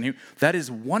sinners, and that is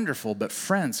wonderful. But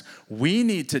friends, we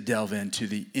need to delve into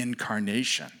the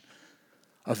incarnation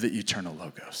of the eternal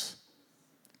Logos,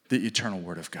 the eternal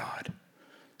Word of God,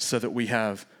 so that we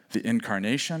have the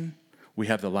incarnation, we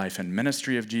have the life and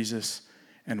ministry of Jesus,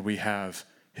 and we have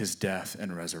his death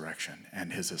and resurrection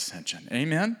and his ascension.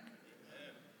 Amen?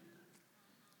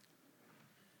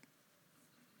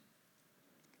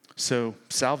 So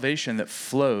salvation that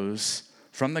flows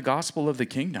from the gospel of the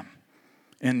kingdom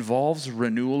involves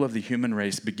renewal of the human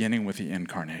race beginning with the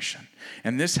incarnation.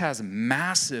 And this has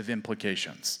massive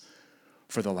implications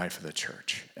for the life of the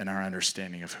church and our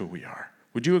understanding of who we are.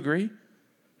 Would you agree?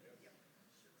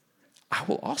 I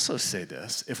will also say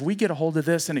this. If we get a hold of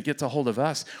this and it gets a hold of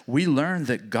us, we learn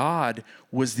that God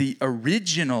was the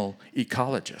original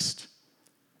ecologist.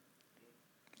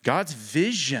 God's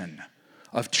vision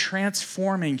of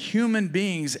transforming human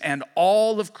beings and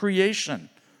all of creation.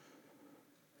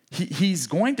 He's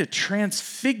going to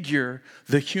transfigure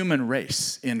the human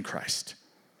race in Christ.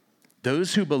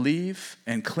 Those who believe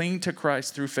and cling to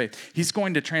Christ through faith, he's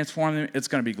going to transform them. It's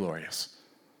going to be glorious.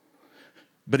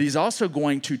 But he's also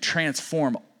going to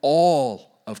transform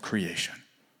all of creation.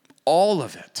 All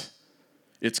of it.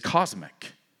 It's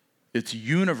cosmic. It's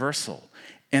universal.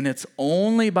 And it's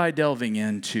only by delving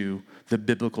into the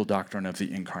biblical doctrine of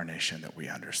the incarnation that we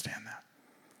understand that.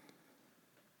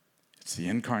 It's the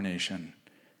incarnation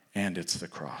and it's the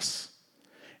cross.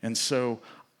 And so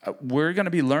we're going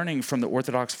to be learning from the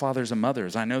Orthodox fathers and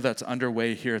mothers. I know that's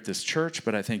underway here at this church,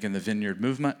 but I think in the Vineyard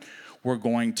movement, we're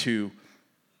going to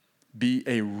be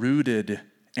a rooted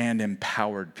and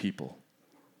empowered people.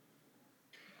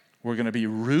 We're going to be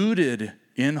rooted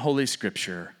in Holy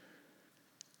Scripture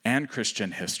and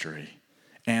Christian history,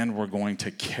 and we're going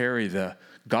to carry the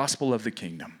gospel of the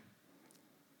kingdom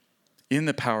in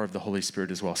the power of the Holy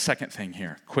Spirit as well. Second thing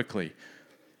here, quickly,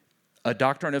 a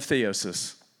doctrine of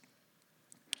theosis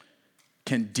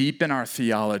can deepen our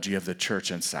theology of the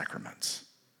church and sacraments.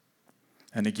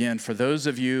 And again, for those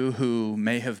of you who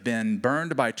may have been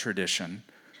burned by tradition,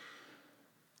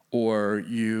 or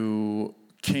you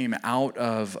came out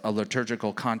of a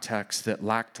liturgical context that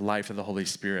lacked life of the Holy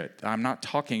Spirit, I'm not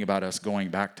talking about us going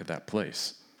back to that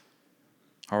place.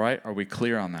 All right? Are we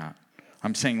clear on that?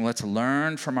 I'm saying let's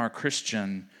learn from our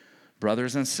Christian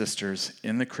brothers and sisters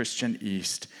in the Christian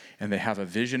East, and they have a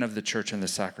vision of the church and the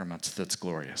sacraments that's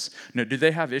glorious. Now, do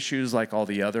they have issues like all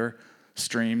the other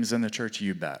streams in the church?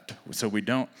 You bet. So we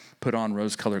don't put on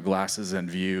rose-colored glasses and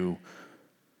view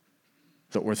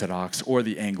the Orthodox or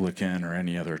the Anglican or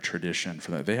any other tradition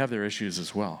for that. They have their issues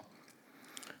as well.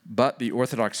 But the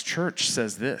Orthodox Church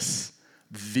says this: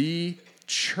 the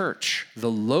church,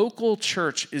 the local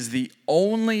church, is the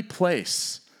only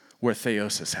place where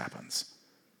theosis happens.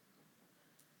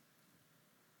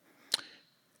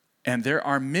 And there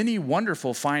are many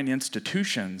wonderful, fine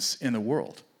institutions in the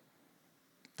world.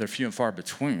 They're few and far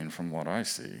between from what I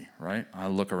see, right? I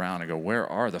look around and go, where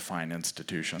are the fine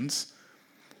institutions?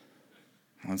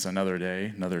 That's another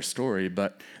day, another story.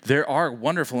 But there are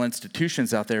wonderful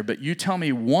institutions out there, but you tell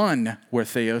me one where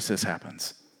theosis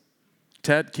happens.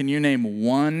 Ted, can you name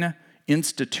one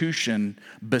institution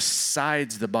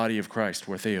besides the body of Christ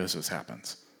where theosis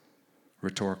happens?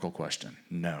 Rhetorical question.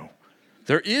 No.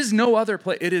 There is no other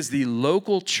place. It is the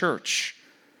local church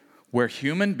where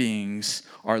human beings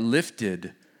are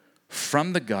lifted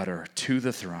from the gutter to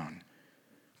the throne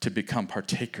to become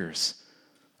partakers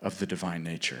of the divine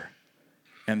nature.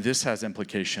 And this has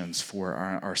implications for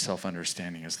our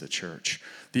self-understanding as the church.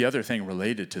 The other thing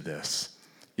related to this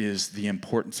is the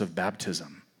importance of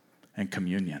baptism and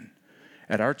communion.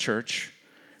 At our church,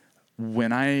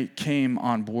 when I came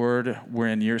on board, we're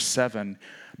in year 7,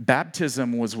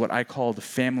 baptism was what I called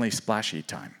family splashy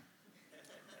time.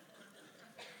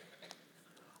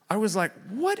 I was like,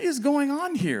 what is going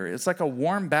on here? It's like a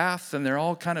warm bath, and they're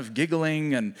all kind of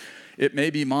giggling, and it may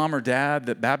be mom or dad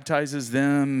that baptizes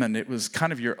them, and it was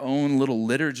kind of your own little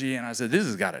liturgy, and I said, this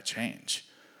has got to change.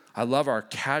 I love our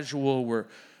casual,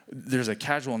 there's a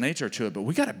casual nature to it, but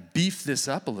we got to beef this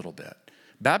up a little bit.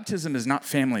 Baptism is not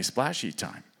family splashy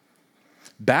time.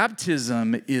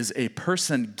 Baptism is a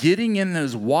person getting in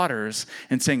those waters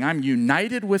and saying, I'm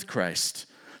united with Christ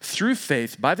through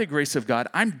faith by the grace of God.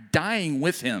 I'm dying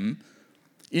with him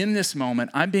in this moment.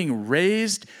 I'm being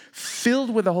raised,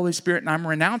 filled with the Holy Spirit, and I'm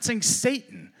renouncing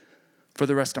Satan for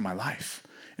the rest of my life.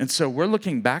 And so we're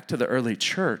looking back to the early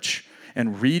church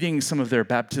and reading some of their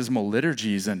baptismal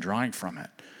liturgies and drawing from it.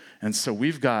 And so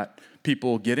we've got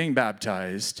people getting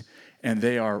baptized, and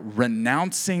they are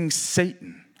renouncing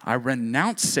Satan. I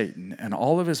renounce Satan and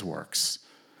all of his works,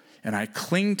 and I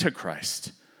cling to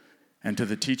Christ and to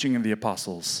the teaching of the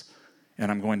apostles,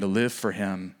 and I'm going to live for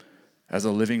him as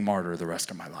a living martyr the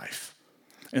rest of my life.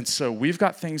 And so we've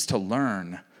got things to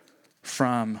learn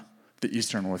from the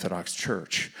Eastern Orthodox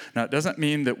Church. Now, it doesn't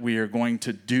mean that we are going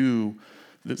to do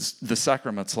the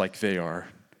sacraments like they are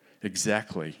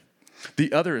exactly.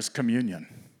 The other is communion.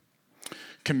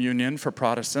 Communion for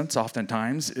Protestants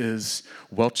oftentimes is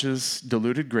Welch's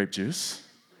diluted grape juice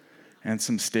and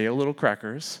some stale little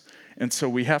crackers. And so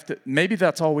we have to, maybe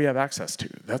that's all we have access to.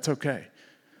 That's okay.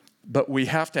 But we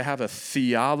have to have a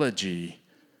theology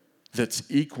that's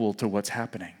equal to what's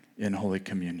happening in Holy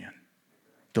Communion,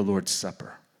 the Lord's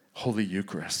Supper, Holy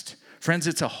Eucharist. Friends,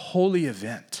 it's a holy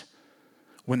event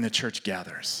when the church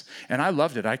gathers. And I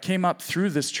loved it. I came up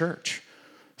through this church.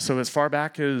 So as far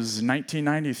back as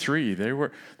 1993,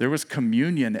 there was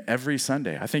communion every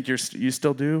Sunday. I think you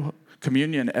still do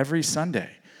communion every Sunday.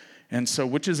 And so,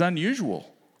 which is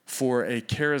unusual for a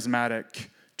charismatic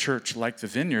church like the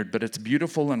Vineyard, but it's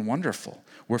beautiful and wonderful.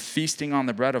 We're feasting on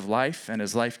the bread of life and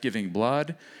his life-giving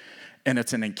blood, and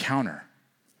it's an encounter.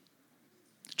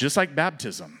 Just like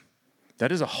baptism,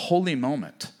 that is a holy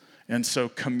moment. And so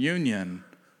communion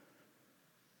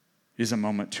is a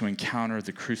moment to encounter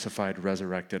the crucified,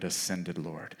 resurrected, ascended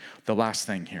Lord. The last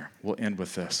thing here, we'll end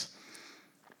with this.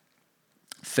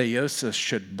 Theosis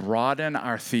should broaden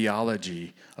our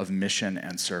theology of mission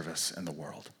and service in the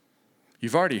world.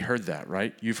 You've already heard that,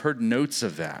 right? You've heard notes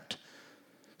of that.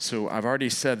 So I've already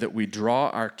said that we draw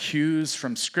our cues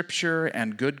from Scripture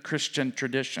and good Christian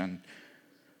tradition,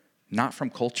 not from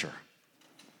culture.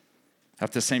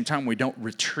 At the same time, we don't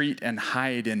retreat and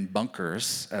hide in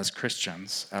bunkers as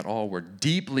Christians at all. We're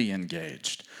deeply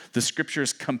engaged. The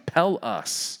Scriptures compel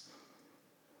us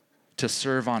to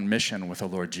serve on mission with the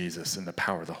Lord Jesus in the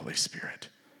power of the Holy Spirit.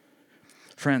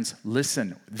 Friends,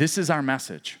 listen. This is our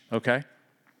message, okay?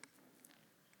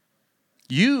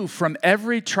 You from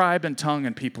every tribe and tongue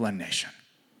and people and nation.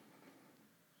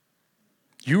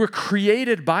 You were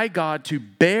created by God to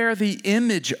bear the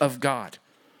image of God.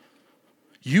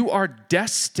 You are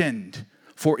destined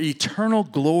for eternal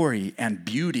glory and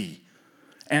beauty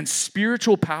and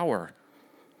spiritual power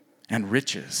and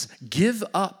riches. Give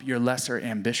up your lesser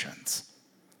ambitions,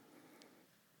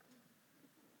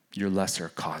 your lesser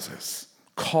causes.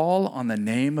 Call on the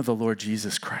name of the Lord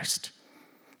Jesus Christ.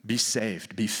 Be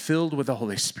saved. Be filled with the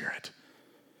Holy Spirit.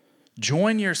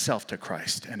 Join yourself to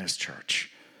Christ and his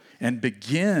church and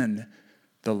begin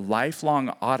the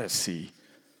lifelong odyssey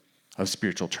of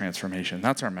spiritual transformation.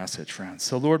 That's our message, friends.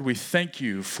 So, Lord, we thank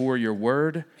you for your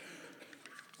word.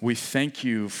 We thank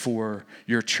you for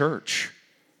your church.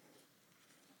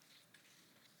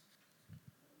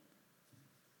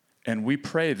 And we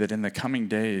pray that in the coming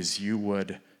days you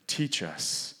would teach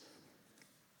us,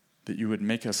 that you would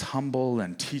make us humble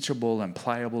and teachable and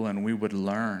pliable, and we would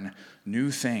learn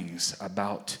new things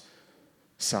about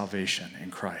salvation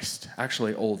in Christ.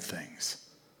 Actually, old things.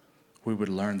 We would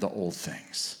learn the old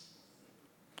things.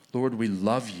 Lord, we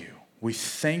love you. We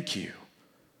thank you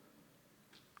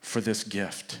for this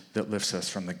gift that lifts us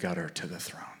from the gutter to the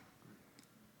throne.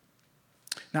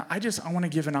 Now, I want to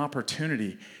give an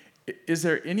opportunity. Is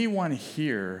there anyone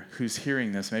here who's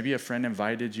hearing this? Maybe a friend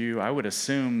invited you. I would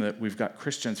assume that we've got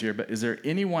Christians here, but is there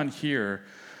anyone here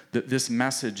that this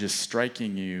message is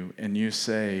striking you and you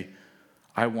say,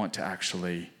 I want to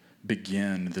actually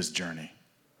begin this journey?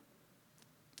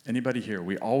 Anybody here?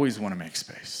 We always want to make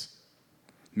space.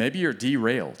 Maybe you're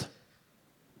derailed.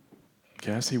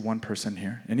 Okay, I see one person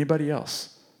here. Anybody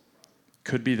else?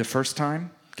 Could be the first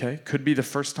time, okay? Could be the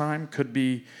first time. Could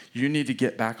be you need to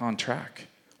get back on track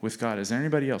with God. Is there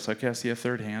anybody else? Okay, I see a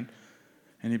third hand.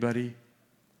 Anybody?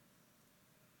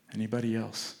 Anybody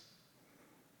else?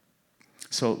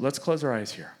 So let's close our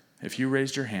eyes here. If you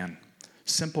raised your hand,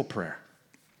 simple prayer.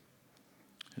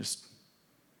 Just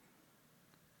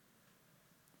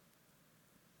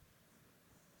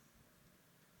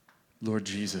Lord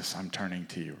Jesus, I'm turning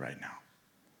to you right now.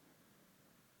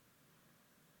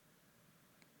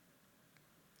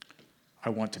 I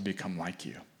want to become like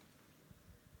you.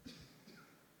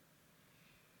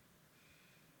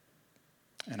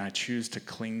 And I choose to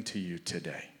cling to you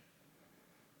today.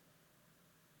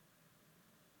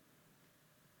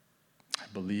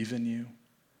 believe in you,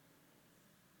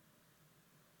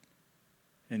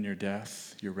 in your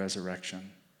death, your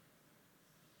resurrection,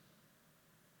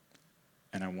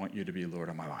 and I want you to be Lord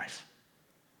of my life.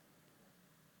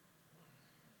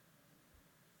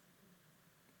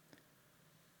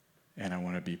 And I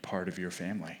want to be part of your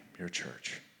family, your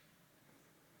church.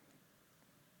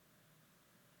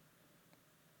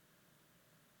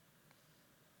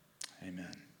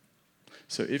 Amen.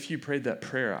 So if you prayed that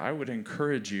prayer, I would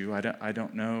encourage you, I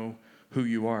don't know who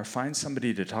you are, find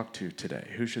somebody to talk to today.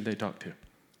 Who should they talk to?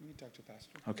 You can talk to a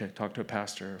pastor. Okay, talk to a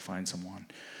pastor or find someone.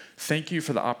 Thank you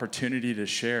for the opportunity to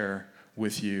share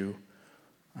with you,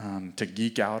 to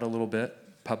geek out a little bit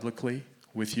publicly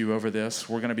with you over this.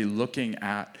 We're going to be looking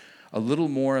at a little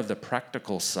more of the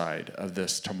practical side of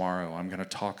this tomorrow. I'm going to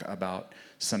talk about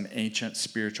some ancient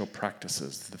spiritual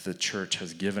practices that the church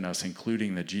has given us,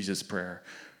 including the Jesus prayer.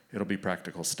 It'll be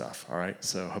practical stuff, all right?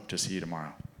 So hope to see you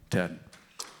tomorrow. Ted.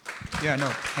 Yeah, no,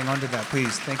 hang on to that,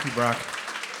 please. Thank you, Brock.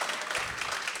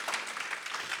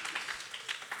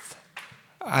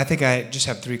 I think I just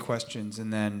have 3 questions,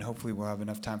 and then hopefully we'll have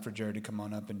enough time for Jared to come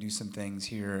on up and do some things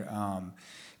here.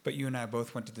 But you and I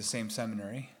both went to the same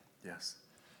seminary. Yes.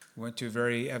 We went to a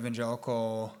very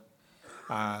evangelical,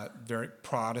 very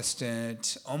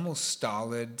Protestant, almost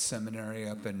stolid seminary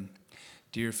up in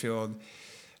Deerfield.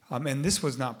 And this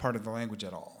was not part of the language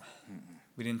at all. Mm-mm.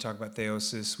 We didn't talk about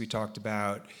theosis. We talked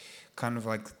about kind of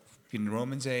like in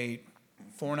Romans 8,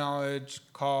 foreknowledge,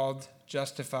 called,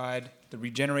 justified, the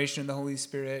regeneration of the Holy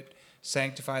Spirit,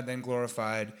 sanctified, then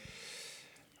glorified.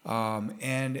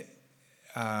 And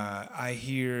I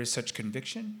hear such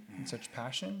conviction and such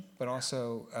passion, but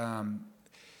also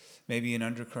maybe an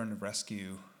undercurrent of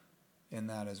rescue in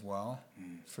that as well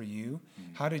for you.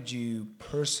 How did you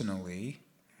personally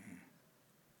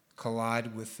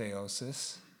collide with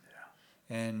theosis?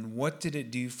 And what did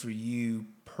it do for you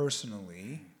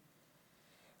personally?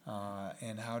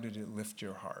 And how did it lift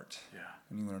your heart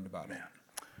when you learned about it?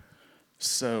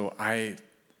 So I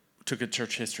took a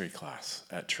church history class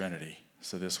at Trinity.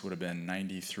 So this would have been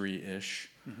 93-ish.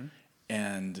 Mm-hmm.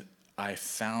 And I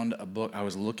found a book. I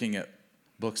was looking at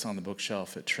books on the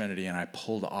bookshelf at Trinity, and I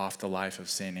pulled off the life of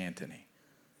St. Anthony.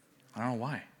 I don't know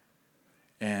why.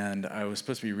 And I was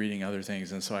supposed to be reading other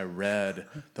things, and so I read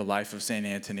The Life of St.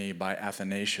 Anthony by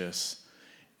Athanasius,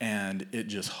 and it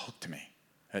just hooked me.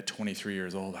 At 23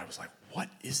 years old, I was like, what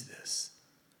is this?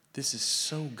 This is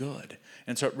so good.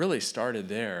 And so it really started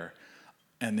there,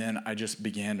 and then I just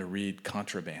began to read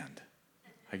contraband.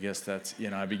 I guess that's,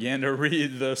 I began to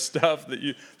read the stuff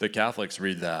that the Catholics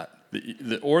read that,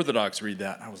 the Orthodox read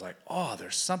that, and I was like, oh,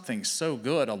 there's something so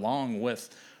good along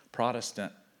with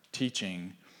Protestant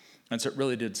teaching. And so it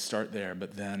really did start there,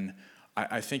 but then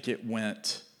I think it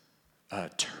went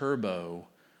turbo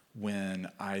when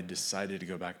I decided to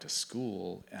go back to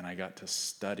school and I got to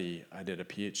study. I did a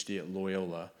PhD at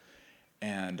Loyola,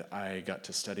 and I got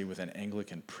to study with an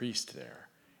Anglican priest there.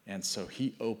 And so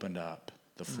he opened up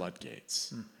the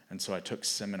floodgates. And so I took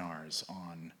seminars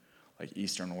on like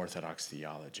Eastern Orthodox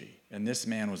theology. And this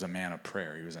man was a man of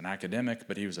prayer. He was an academic,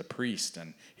 but he was a priest,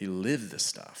 and he lived this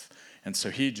stuff. And so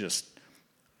he just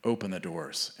opened the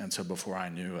doors. And so before I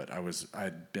knew it,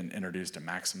 I'd been introduced to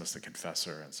Maximus the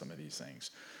Confessor and some of these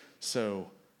things. So,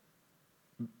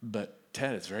 but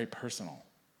Ted, it's very personal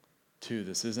too.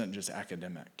 This isn't just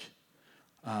academic.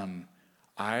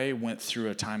 I went through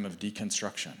a time of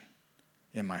deconstruction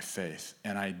in my faith,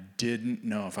 and I didn't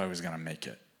know if I was going to make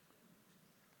it.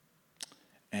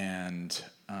 And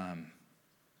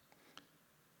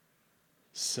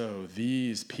so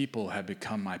these people have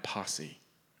become my posse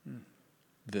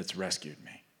that's rescued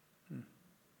me.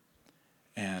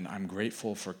 And I'm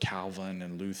grateful for Calvin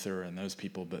and Luther and those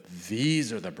people, but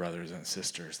these are the brothers and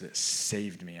sisters that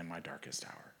saved me in my darkest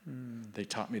hour. They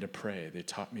taught me to pray. They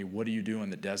taught me, what do you do in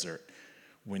the desert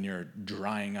when you're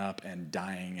drying up and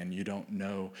dying and you don't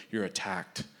know you're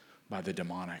attacked by the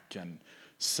demonic? And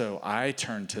so I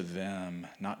turned to them,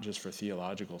 not just for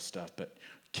theological stuff, but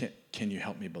can you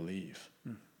help me believe?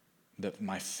 That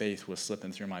my faith was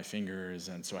slipping through my fingers,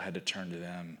 and so I had to turn to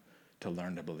them to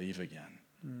learn to believe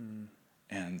again.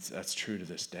 And that's true to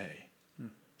this day.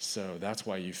 So that's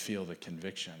why you feel the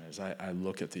conviction, is I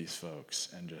look at these folks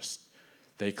and just,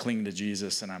 they cling to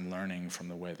Jesus, and I'm learning from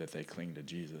the way that they cling to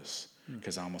Jesus,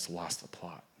 because I almost lost the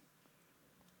plot.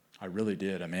 I really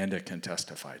did. Amanda can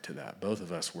testify to that. Both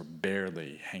of us were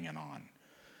barely hanging on,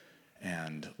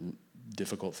 and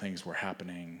difficult things were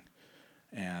happening,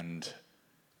 and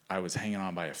I was hanging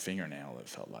on by a fingernail, it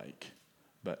felt like.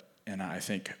 And I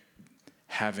think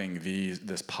having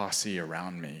this posse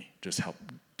around me just helped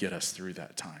get us through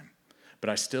that time. But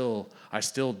I still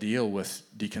deal with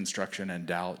deconstruction and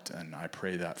doubt, and I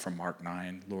pray that from Mark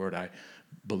 9, Lord, I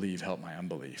believe, help my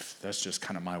unbelief. That's just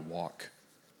kind of my walk.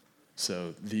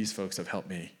 So these folks have helped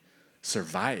me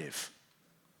survive.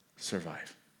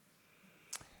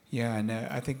 Yeah, and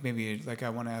I think maybe I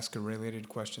want to ask a related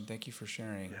question. Thank you for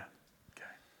sharing. Yeah.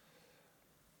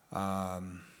 Okay.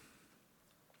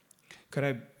 Could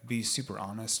I be super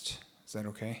honest? Is that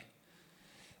okay?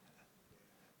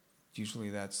 Usually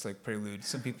that's like prelude.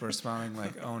 Some people are smiling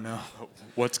like, oh no.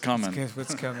 What's coming?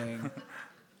 What's coming?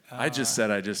 I just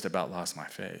said I just about lost my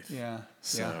faith. Yeah.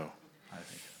 So Yeah. I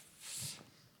think.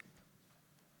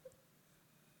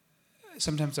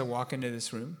 Sometimes I walk into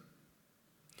this room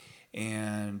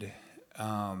and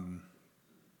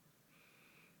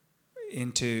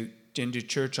into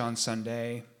church on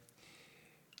Sunday,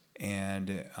 and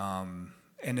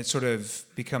it's sort of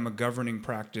become a governing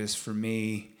practice for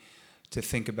me to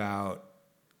think about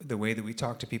the way that we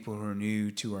talk to people who are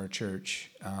new to our church.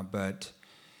 But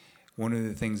one of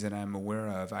the things that I'm aware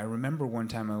of, I remember one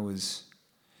time I was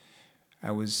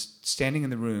standing in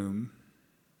the room,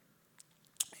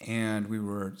 and we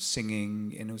were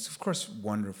singing, and it was, of course,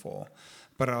 wonderful,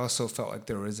 but I also felt like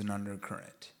there was an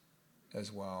undercurrent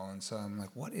as well. And so I'm like,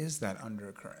 what is that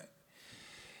undercurrent?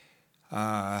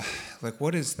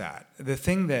 What is that? The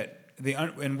thing that,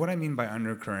 and what I mean by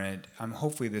undercurrent,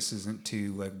 hopefully this isn't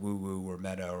too like woo-woo or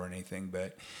meta or anything,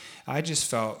 but I just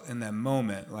felt in that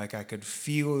moment like I could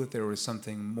feel that there was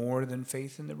something more than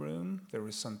faith in the room. There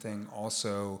was something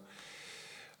also,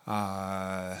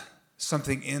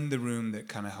 something in the room that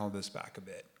kind of held us back a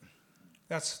bit.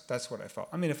 That's what I felt.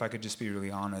 I mean, if I could just be really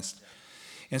honest.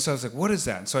 And so I was like, what is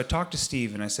that? And so I talked to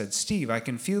Steve, and I said, Steve, I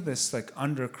can feel this like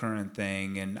undercurrent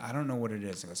thing, and I don't know what it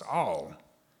is. He goes, oh,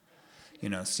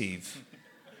 Steve.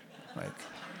 I'm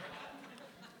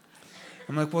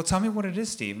like, well, tell me what it is,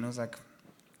 Steve. And I was like,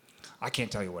 I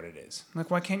can't tell you what it is. I'm like,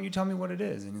 why can't you tell me what it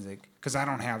is? And he's like, because I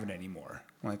don't have it anymore.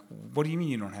 I'm like, what do you mean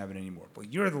you don't have it anymore? Well,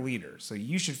 you're the leader, so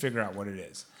you should figure out what it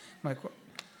is. I'm like, well,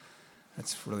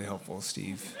 that's really helpful,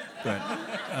 Steve. But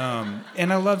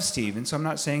and I love Steve, and so I'm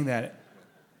not saying that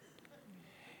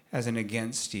as an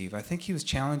against Steve. I think he was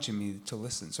challenging me to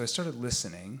listen. So I started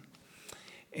listening,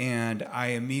 and I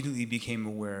immediately became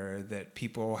aware that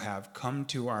people have come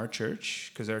to our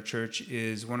church, because our church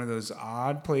is one of those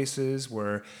odd places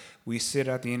where we sit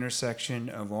at the intersection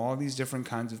of all these different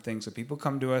kinds of things. So people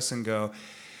come to us and go,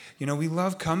 we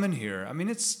love coming here. I mean,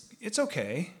 it's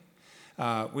okay.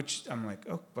 Which I'm like,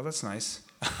 oh, well, that's nice,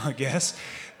 I guess.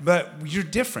 But you're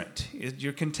different.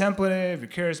 You're contemplative, you're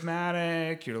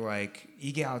charismatic, you're like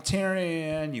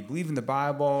egalitarian, you believe in the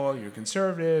Bible, you're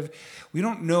conservative. We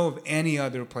don't know of any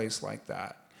other place like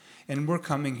that. And we're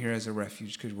coming here as a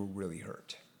refuge because we're really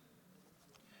hurt.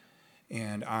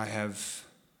 And I have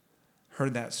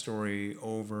heard that story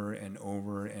over and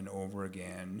over and over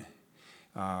again,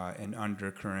 an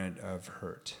undercurrent of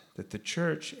hurt. That the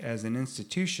church as an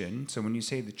institution, so when you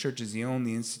say the church is the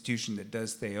only institution that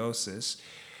does theosis,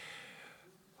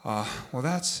 well,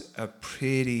 that's a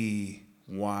pretty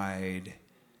wide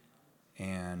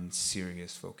and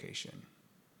serious vocation.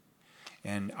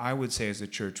 And I would say as a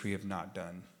church, we have not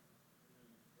done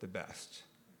the best.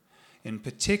 And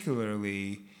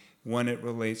particularly when it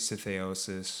relates to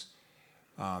theosis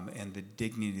and the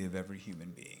dignity of every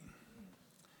human being.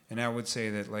 And I would say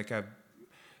that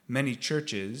many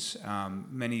churches,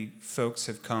 many folks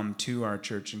have come to our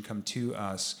church and come to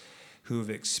us who have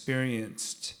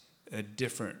experienced a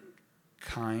different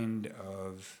kind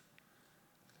of,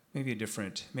 maybe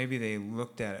they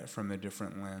looked at it from a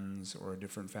different lens or a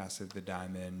different facet of the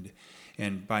diamond.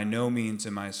 And by no means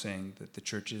am I saying that the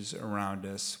churches around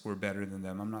us were better than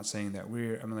them. I'm not saying that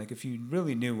if you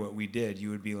really knew what we did, you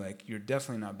would be like, you're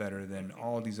definitely not better than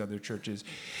all these other churches,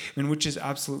 which is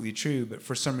absolutely true, but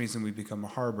for some reason we become a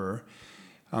harbor.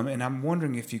 And I'm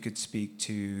wondering if you could speak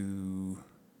to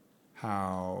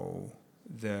how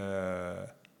the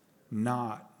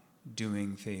not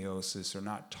doing theosis or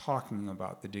not talking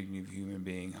about the dignity of a human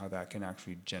being, how that can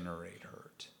actually generate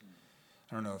hurt.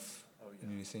 I don't know if you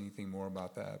need to say anything more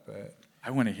about that, but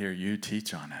I want to hear you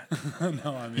teach on it.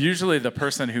 No, Usually the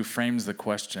person who frames the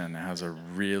question has a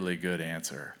really good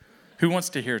answer. Who wants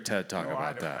to hear Ted talk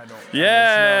about that?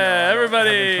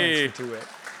 Everybody.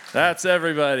 That's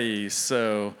everybody.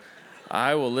 So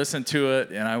I will listen to it,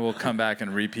 and I will come back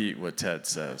and repeat what Ted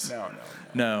says.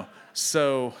 No.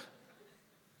 So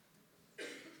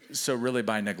really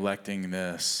by neglecting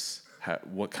this,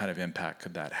 what kind of impact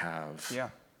could that have? Yeah,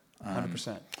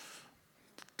 100%.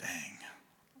 Dang.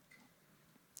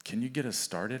 Can you get us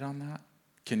started on that?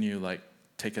 Can you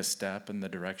take a step in the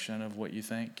direction of what you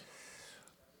think?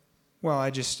 Well,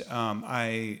 I'll just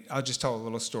tell a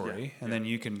little story, and then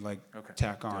you can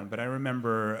tack on. But I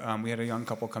remember we had a young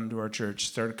couple come to our church,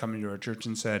 started coming to our church,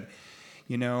 and said,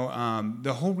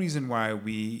 the whole reason why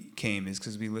we came is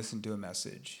because we listened to a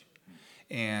message,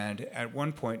 and at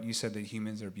one point you said that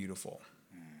humans are beautiful,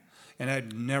 and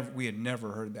we had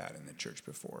never heard that in the church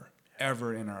before,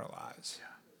 ever in our lives,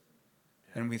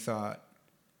 and we thought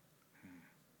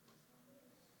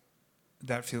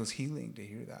that feels healing to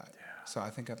hear that. So I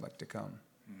think I'd like to come.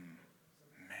 Man,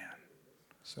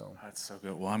 so that's so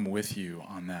good. Well, I'm with you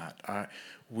on that.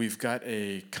 We've got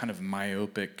a kind of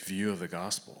myopic view of the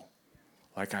gospel.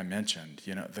 Like I mentioned,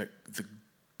 the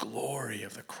glory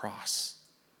of the cross.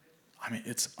 I mean,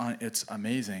 it's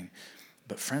amazing.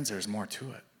 But friends, there's more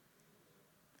to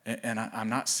it. And I'm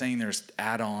not saying there's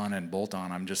add-on and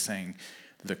bolt-on. I'm just saying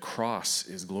the cross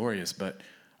is glorious, but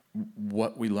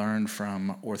what we learn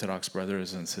from Orthodox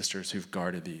brothers and sisters who've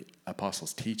guarded the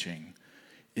apostles' teaching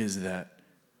is that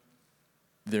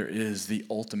there is the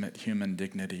ultimate human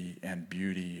dignity and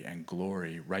beauty and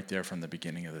glory right there from the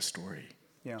beginning of the story.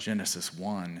 Yeah. Genesis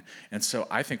 1. And so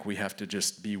I think we have to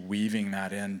just be weaving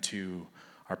that into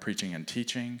our preaching and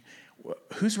teaching.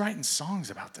 Who's writing songs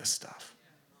about this stuff?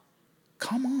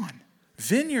 Come on.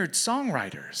 Vineyard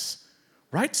songwriters.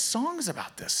 Write songs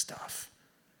about this stuff.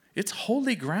 It's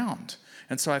holy ground.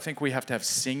 And so I think we have to have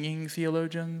singing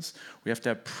theologians. We have to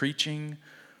have preaching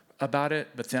about it.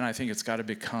 But then I think it's got to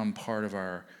become part of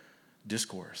our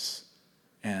discourse.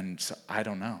 And so I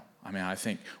don't know. I mean, I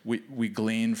think we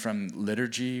glean from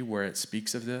liturgy where it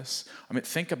speaks of this. I mean,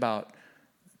 think about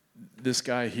this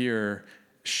guy here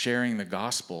sharing the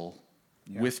gospel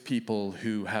with people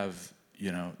who have,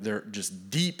 they're just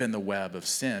deep in the web of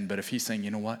sin. But if he's saying,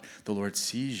 you know what? The Lord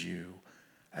sees you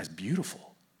as beautiful.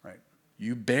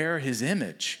 You bear his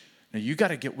image. Now we got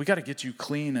to get you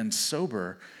clean and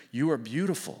sober. You are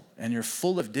beautiful and you're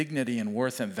full of dignity and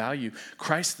worth and value.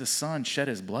 Christ the Son shed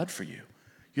his blood for you.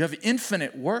 You have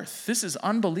infinite worth. This is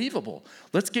unbelievable.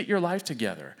 Let's get your life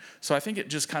together. So I think it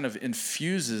just kind of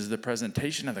infuses the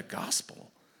presentation of the gospel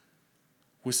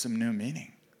with some new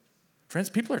meaning.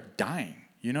 Friends, people are dying.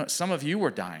 Some of you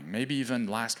were dying, maybe even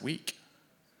last week,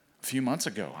 a few months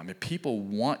ago. I mean, people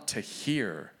want to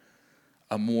hear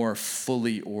a more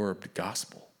fully orbed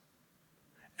gospel.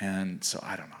 And so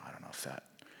I don't know if that.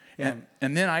 Yeah.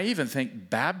 And then I even think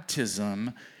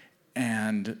baptism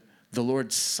and the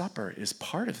Lord's Supper is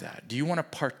part of that. Do you want to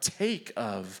partake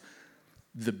of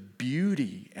the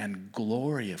beauty and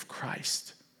glory of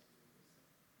Christ?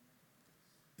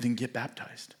 Then get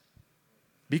baptized.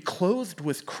 Be clothed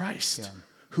with Christ,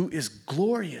 who is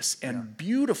glorious and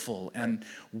beautiful and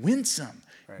winsome.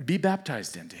 Right. Be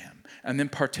baptized into him. And then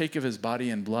partake of his body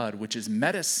and blood, which is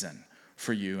medicine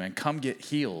for you, and come get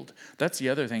healed. That's the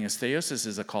other thing, is theosis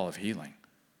is a call of healing.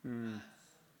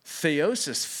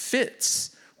 Theosis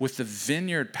fits with the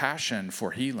vineyard passion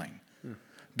for healing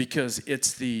because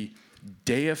it's the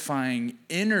deifying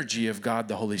energy of God,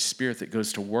 the Holy Spirit, that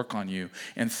goes to work on you.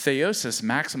 And theosis,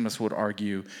 Maximus would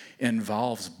argue,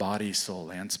 involves body, soul,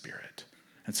 and spirit.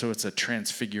 And so it's a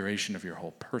transfiguration of your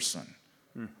whole person.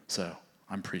 So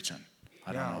I'm preaching.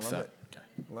 I don't know if that. Okay.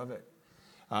 Love it.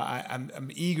 I'm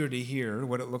eager to hear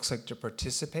what it looks like to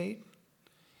participate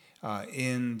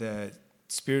in the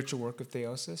spiritual work of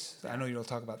theosis. I know you'll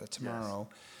talk about that tomorrow.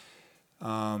 Yes.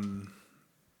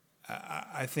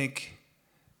 I think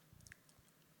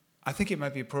it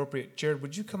might be appropriate. Jared,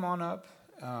 would you come on up?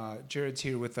 Jared's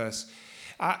here with us.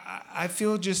 I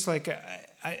feel just like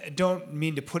I don't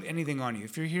mean to put anything on you.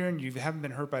 If you're here and you haven't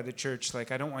been hurt by the church,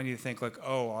 I don't want you to think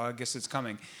oh, I guess it's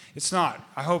coming. It's not.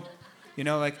 I hope,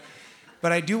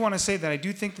 but I do want to say that I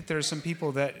do think that there are some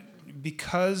people that,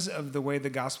 because of the way the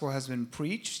gospel has been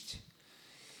preached,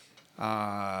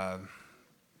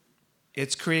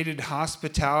 it's created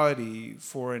hospitality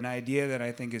for an idea that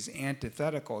I think is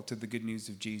antithetical to the good news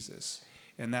of Jesus,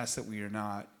 and that's that we are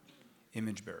not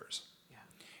image bearers,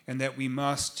 and that we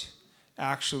must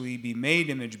actually be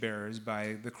made image bearers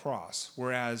by the cross.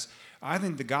 Whereas I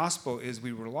think the gospel is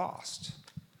we were lost,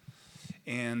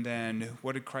 and then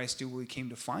what did Christ do? Well, he came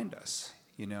to find us,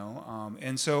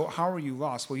 and so how are you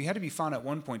lost? Well, you had to be found at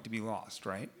one point to be lost,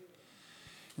 right?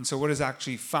 And so what does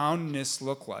actually foundness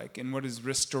look like? And what does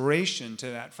restoration to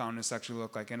that foundness actually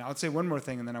look like? And I'll say one more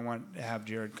thing, and then I want to have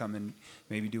Jared come and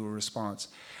maybe do a response.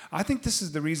 I think this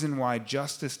is the reason why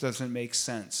justice doesn't make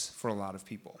sense for a lot of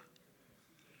people.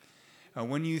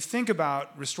 When you think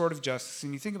about restorative justice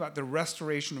and you think about the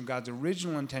restoration of God's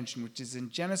original intention, which is in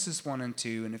Genesis 1 and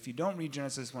 2, and if you don't read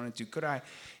Genesis 1 and 2, could I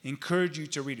encourage you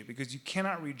to read it? Because you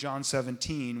cannot read John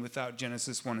 17 without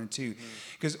Genesis 1 and 2.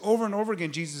 Because over and over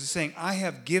again, Jesus is saying, I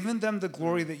have given them the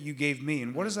glory that you gave me.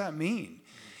 And what does that mean?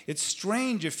 It's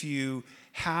strange if you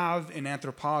have in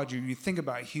anthropology, you think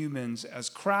about humans as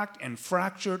cracked and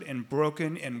fractured and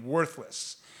broken and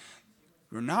worthless.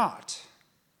 We're not.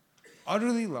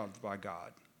 Utterly loved by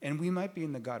God. And we might be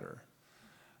in the gutter,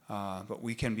 but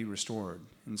we can be restored.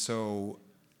 And so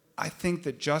I think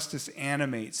that justice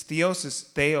animates,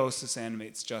 theosis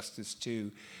animates justice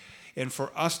too. And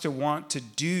for us to want to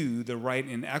do the right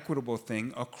and equitable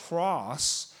thing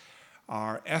across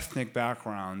our ethnic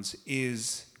backgrounds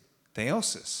is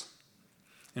theosis.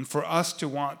 And for us to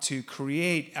want to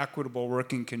create equitable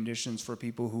working conditions for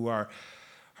people who are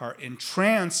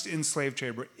entranced in slave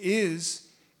trade is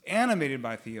animated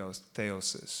by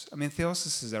theosis. I mean,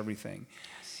 theosis is everything.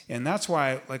 And that's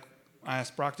why, like, I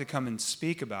asked Brock to come and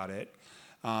speak about it.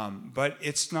 But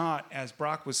it's not, as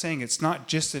Brock was saying, it's not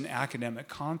just an academic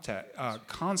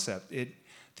concept.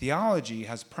 Theology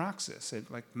has praxis. It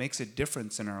makes a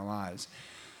difference in our lives.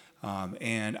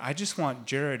 And I just want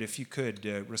Jared, if you could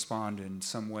respond in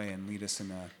some way and lead us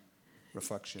in a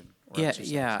reflection.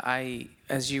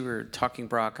 As you were talking,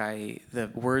 Brock, the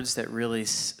words that really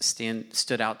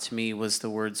stood out to me was the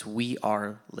words, we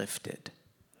are lifted.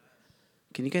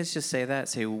 Can you guys just say that?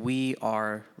 Say, we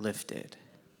are lifted.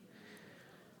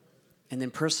 And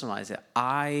then personalize it.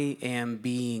 I am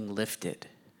being lifted.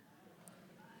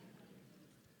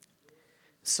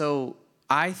 So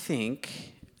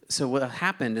what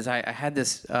happened is I had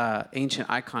this ancient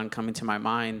icon come into my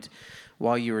mind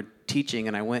while you were teaching,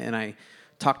 and I went and I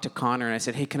talked to Connor, and I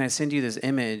said, hey, can I send you this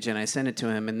image? And I sent it to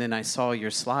him, and then I saw your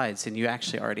slides, and you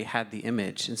actually already had the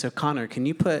image. And so, Connor, can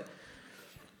you put...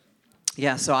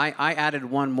 Yeah, so I added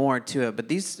one more to it,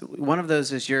 but one of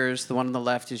those is yours, the one on the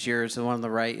left is yours, the one on the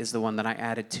right is the one that I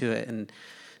added to it. And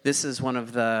this is one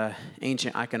of the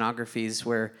ancient iconographies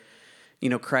where,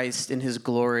 Christ in his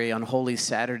glory on Holy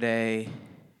Saturday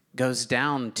goes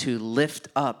down to lift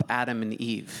up Adam and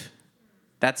Eve.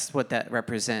 That's what that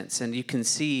represents. And you can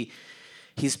see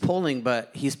he's pulling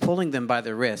them by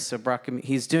the wrist. So Brock,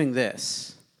 he's doing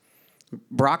this.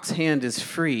 Brock's hand is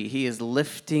free. He is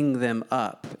lifting them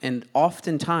up. And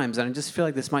oftentimes, and I just feel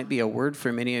like this might be a word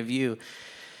for many of you,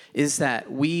 is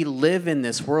that we live in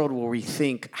this world where we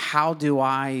think, how do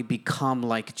I become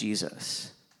like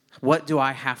Jesus? What do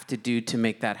I have to do to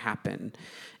make that happen?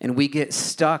 And we get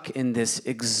stuck in this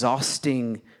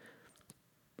exhausting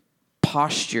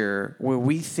posture where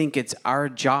we think it's our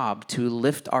job to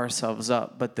lift ourselves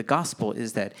up, but the gospel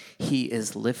is that he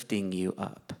is lifting you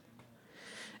up.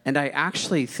 And I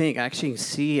actually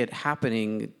see it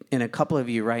happening in a couple of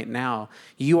you right now.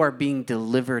 You are being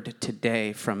delivered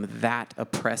today from that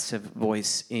oppressive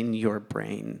voice in your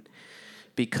brain,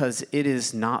 because it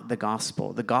is not the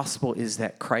gospel. The gospel is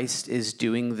that Christ is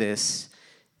doing this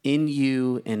in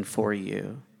you and for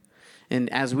you. And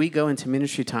as we go into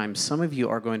ministry time, some of you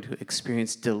are going to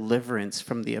experience deliverance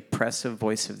from the oppressive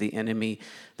voice of the enemy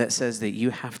that says that you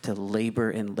have to labor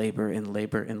and labor and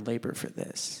labor and labor for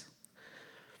this.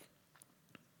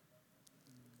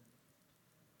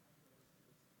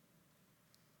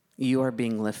 You are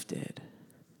being lifted.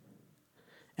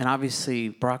 And obviously,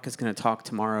 Brock is going to talk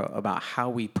tomorrow about how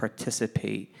we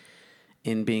participate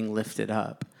in being lifted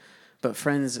up. But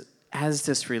friends, as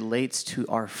this relates to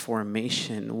our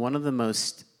formation, one of the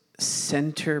most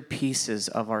centerpieces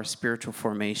of our spiritual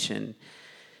formation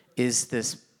is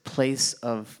this place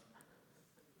of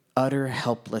utter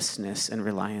helplessness and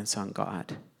reliance on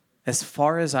God. As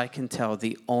far as I can tell,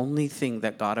 the only thing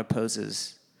that God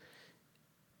opposes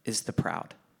is the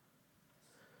proud.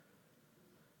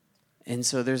 And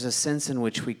so there's a sense in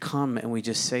which we come and we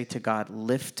just say to God,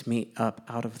 lift me up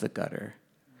out of the gutter.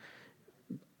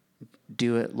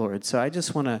 Do it, Lord. So I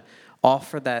just want to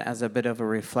offer that as a bit of a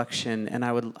reflection. And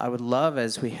I would love,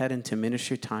 as we head into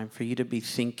ministry time, for you to be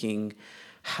thinking,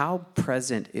 how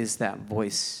present is that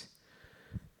voice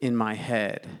in my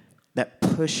head that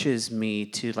pushes me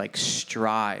to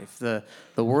strive? The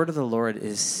word of the Lord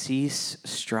is cease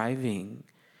striving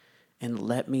and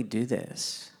let me do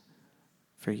this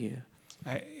for you.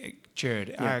 Jared,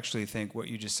 Yeah. I actually think what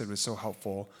you just said was so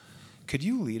helpful. Could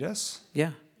you lead us?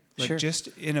 Yeah, sure. Just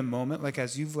in a moment,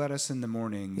 as you've led us in the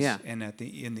mornings and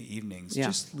in the evenings, Yeah.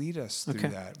 just lead us through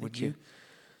that. Would you?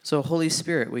 So, Holy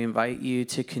Spirit, we invite you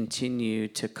to continue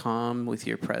to come with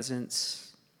your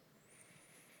presence.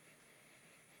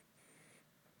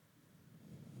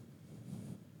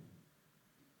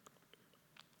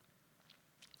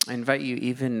 I invite you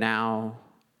even now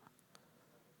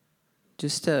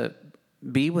just to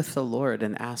be with the Lord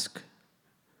and ask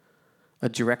a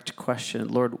direct question.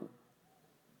 Lord,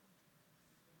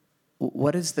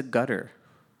 what is the gutter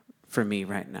for me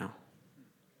right now?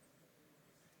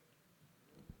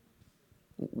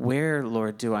 Where,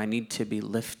 Lord, do I need to be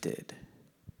lifted?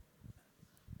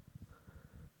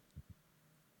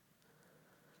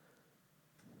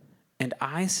 And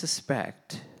I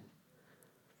suspect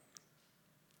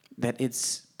that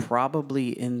it's probably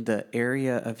in the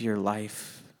area of your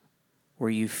life where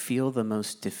you feel the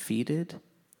most defeated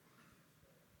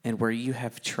and where you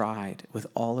have tried with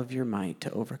all of your might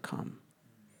to overcome.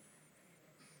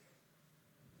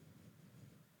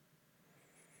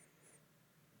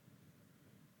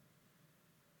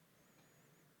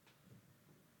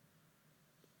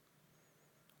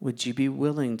 Would you be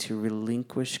willing to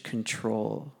relinquish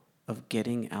control of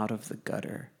getting out of the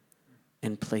gutter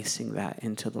and placing that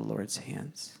into the Lord's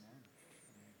hands?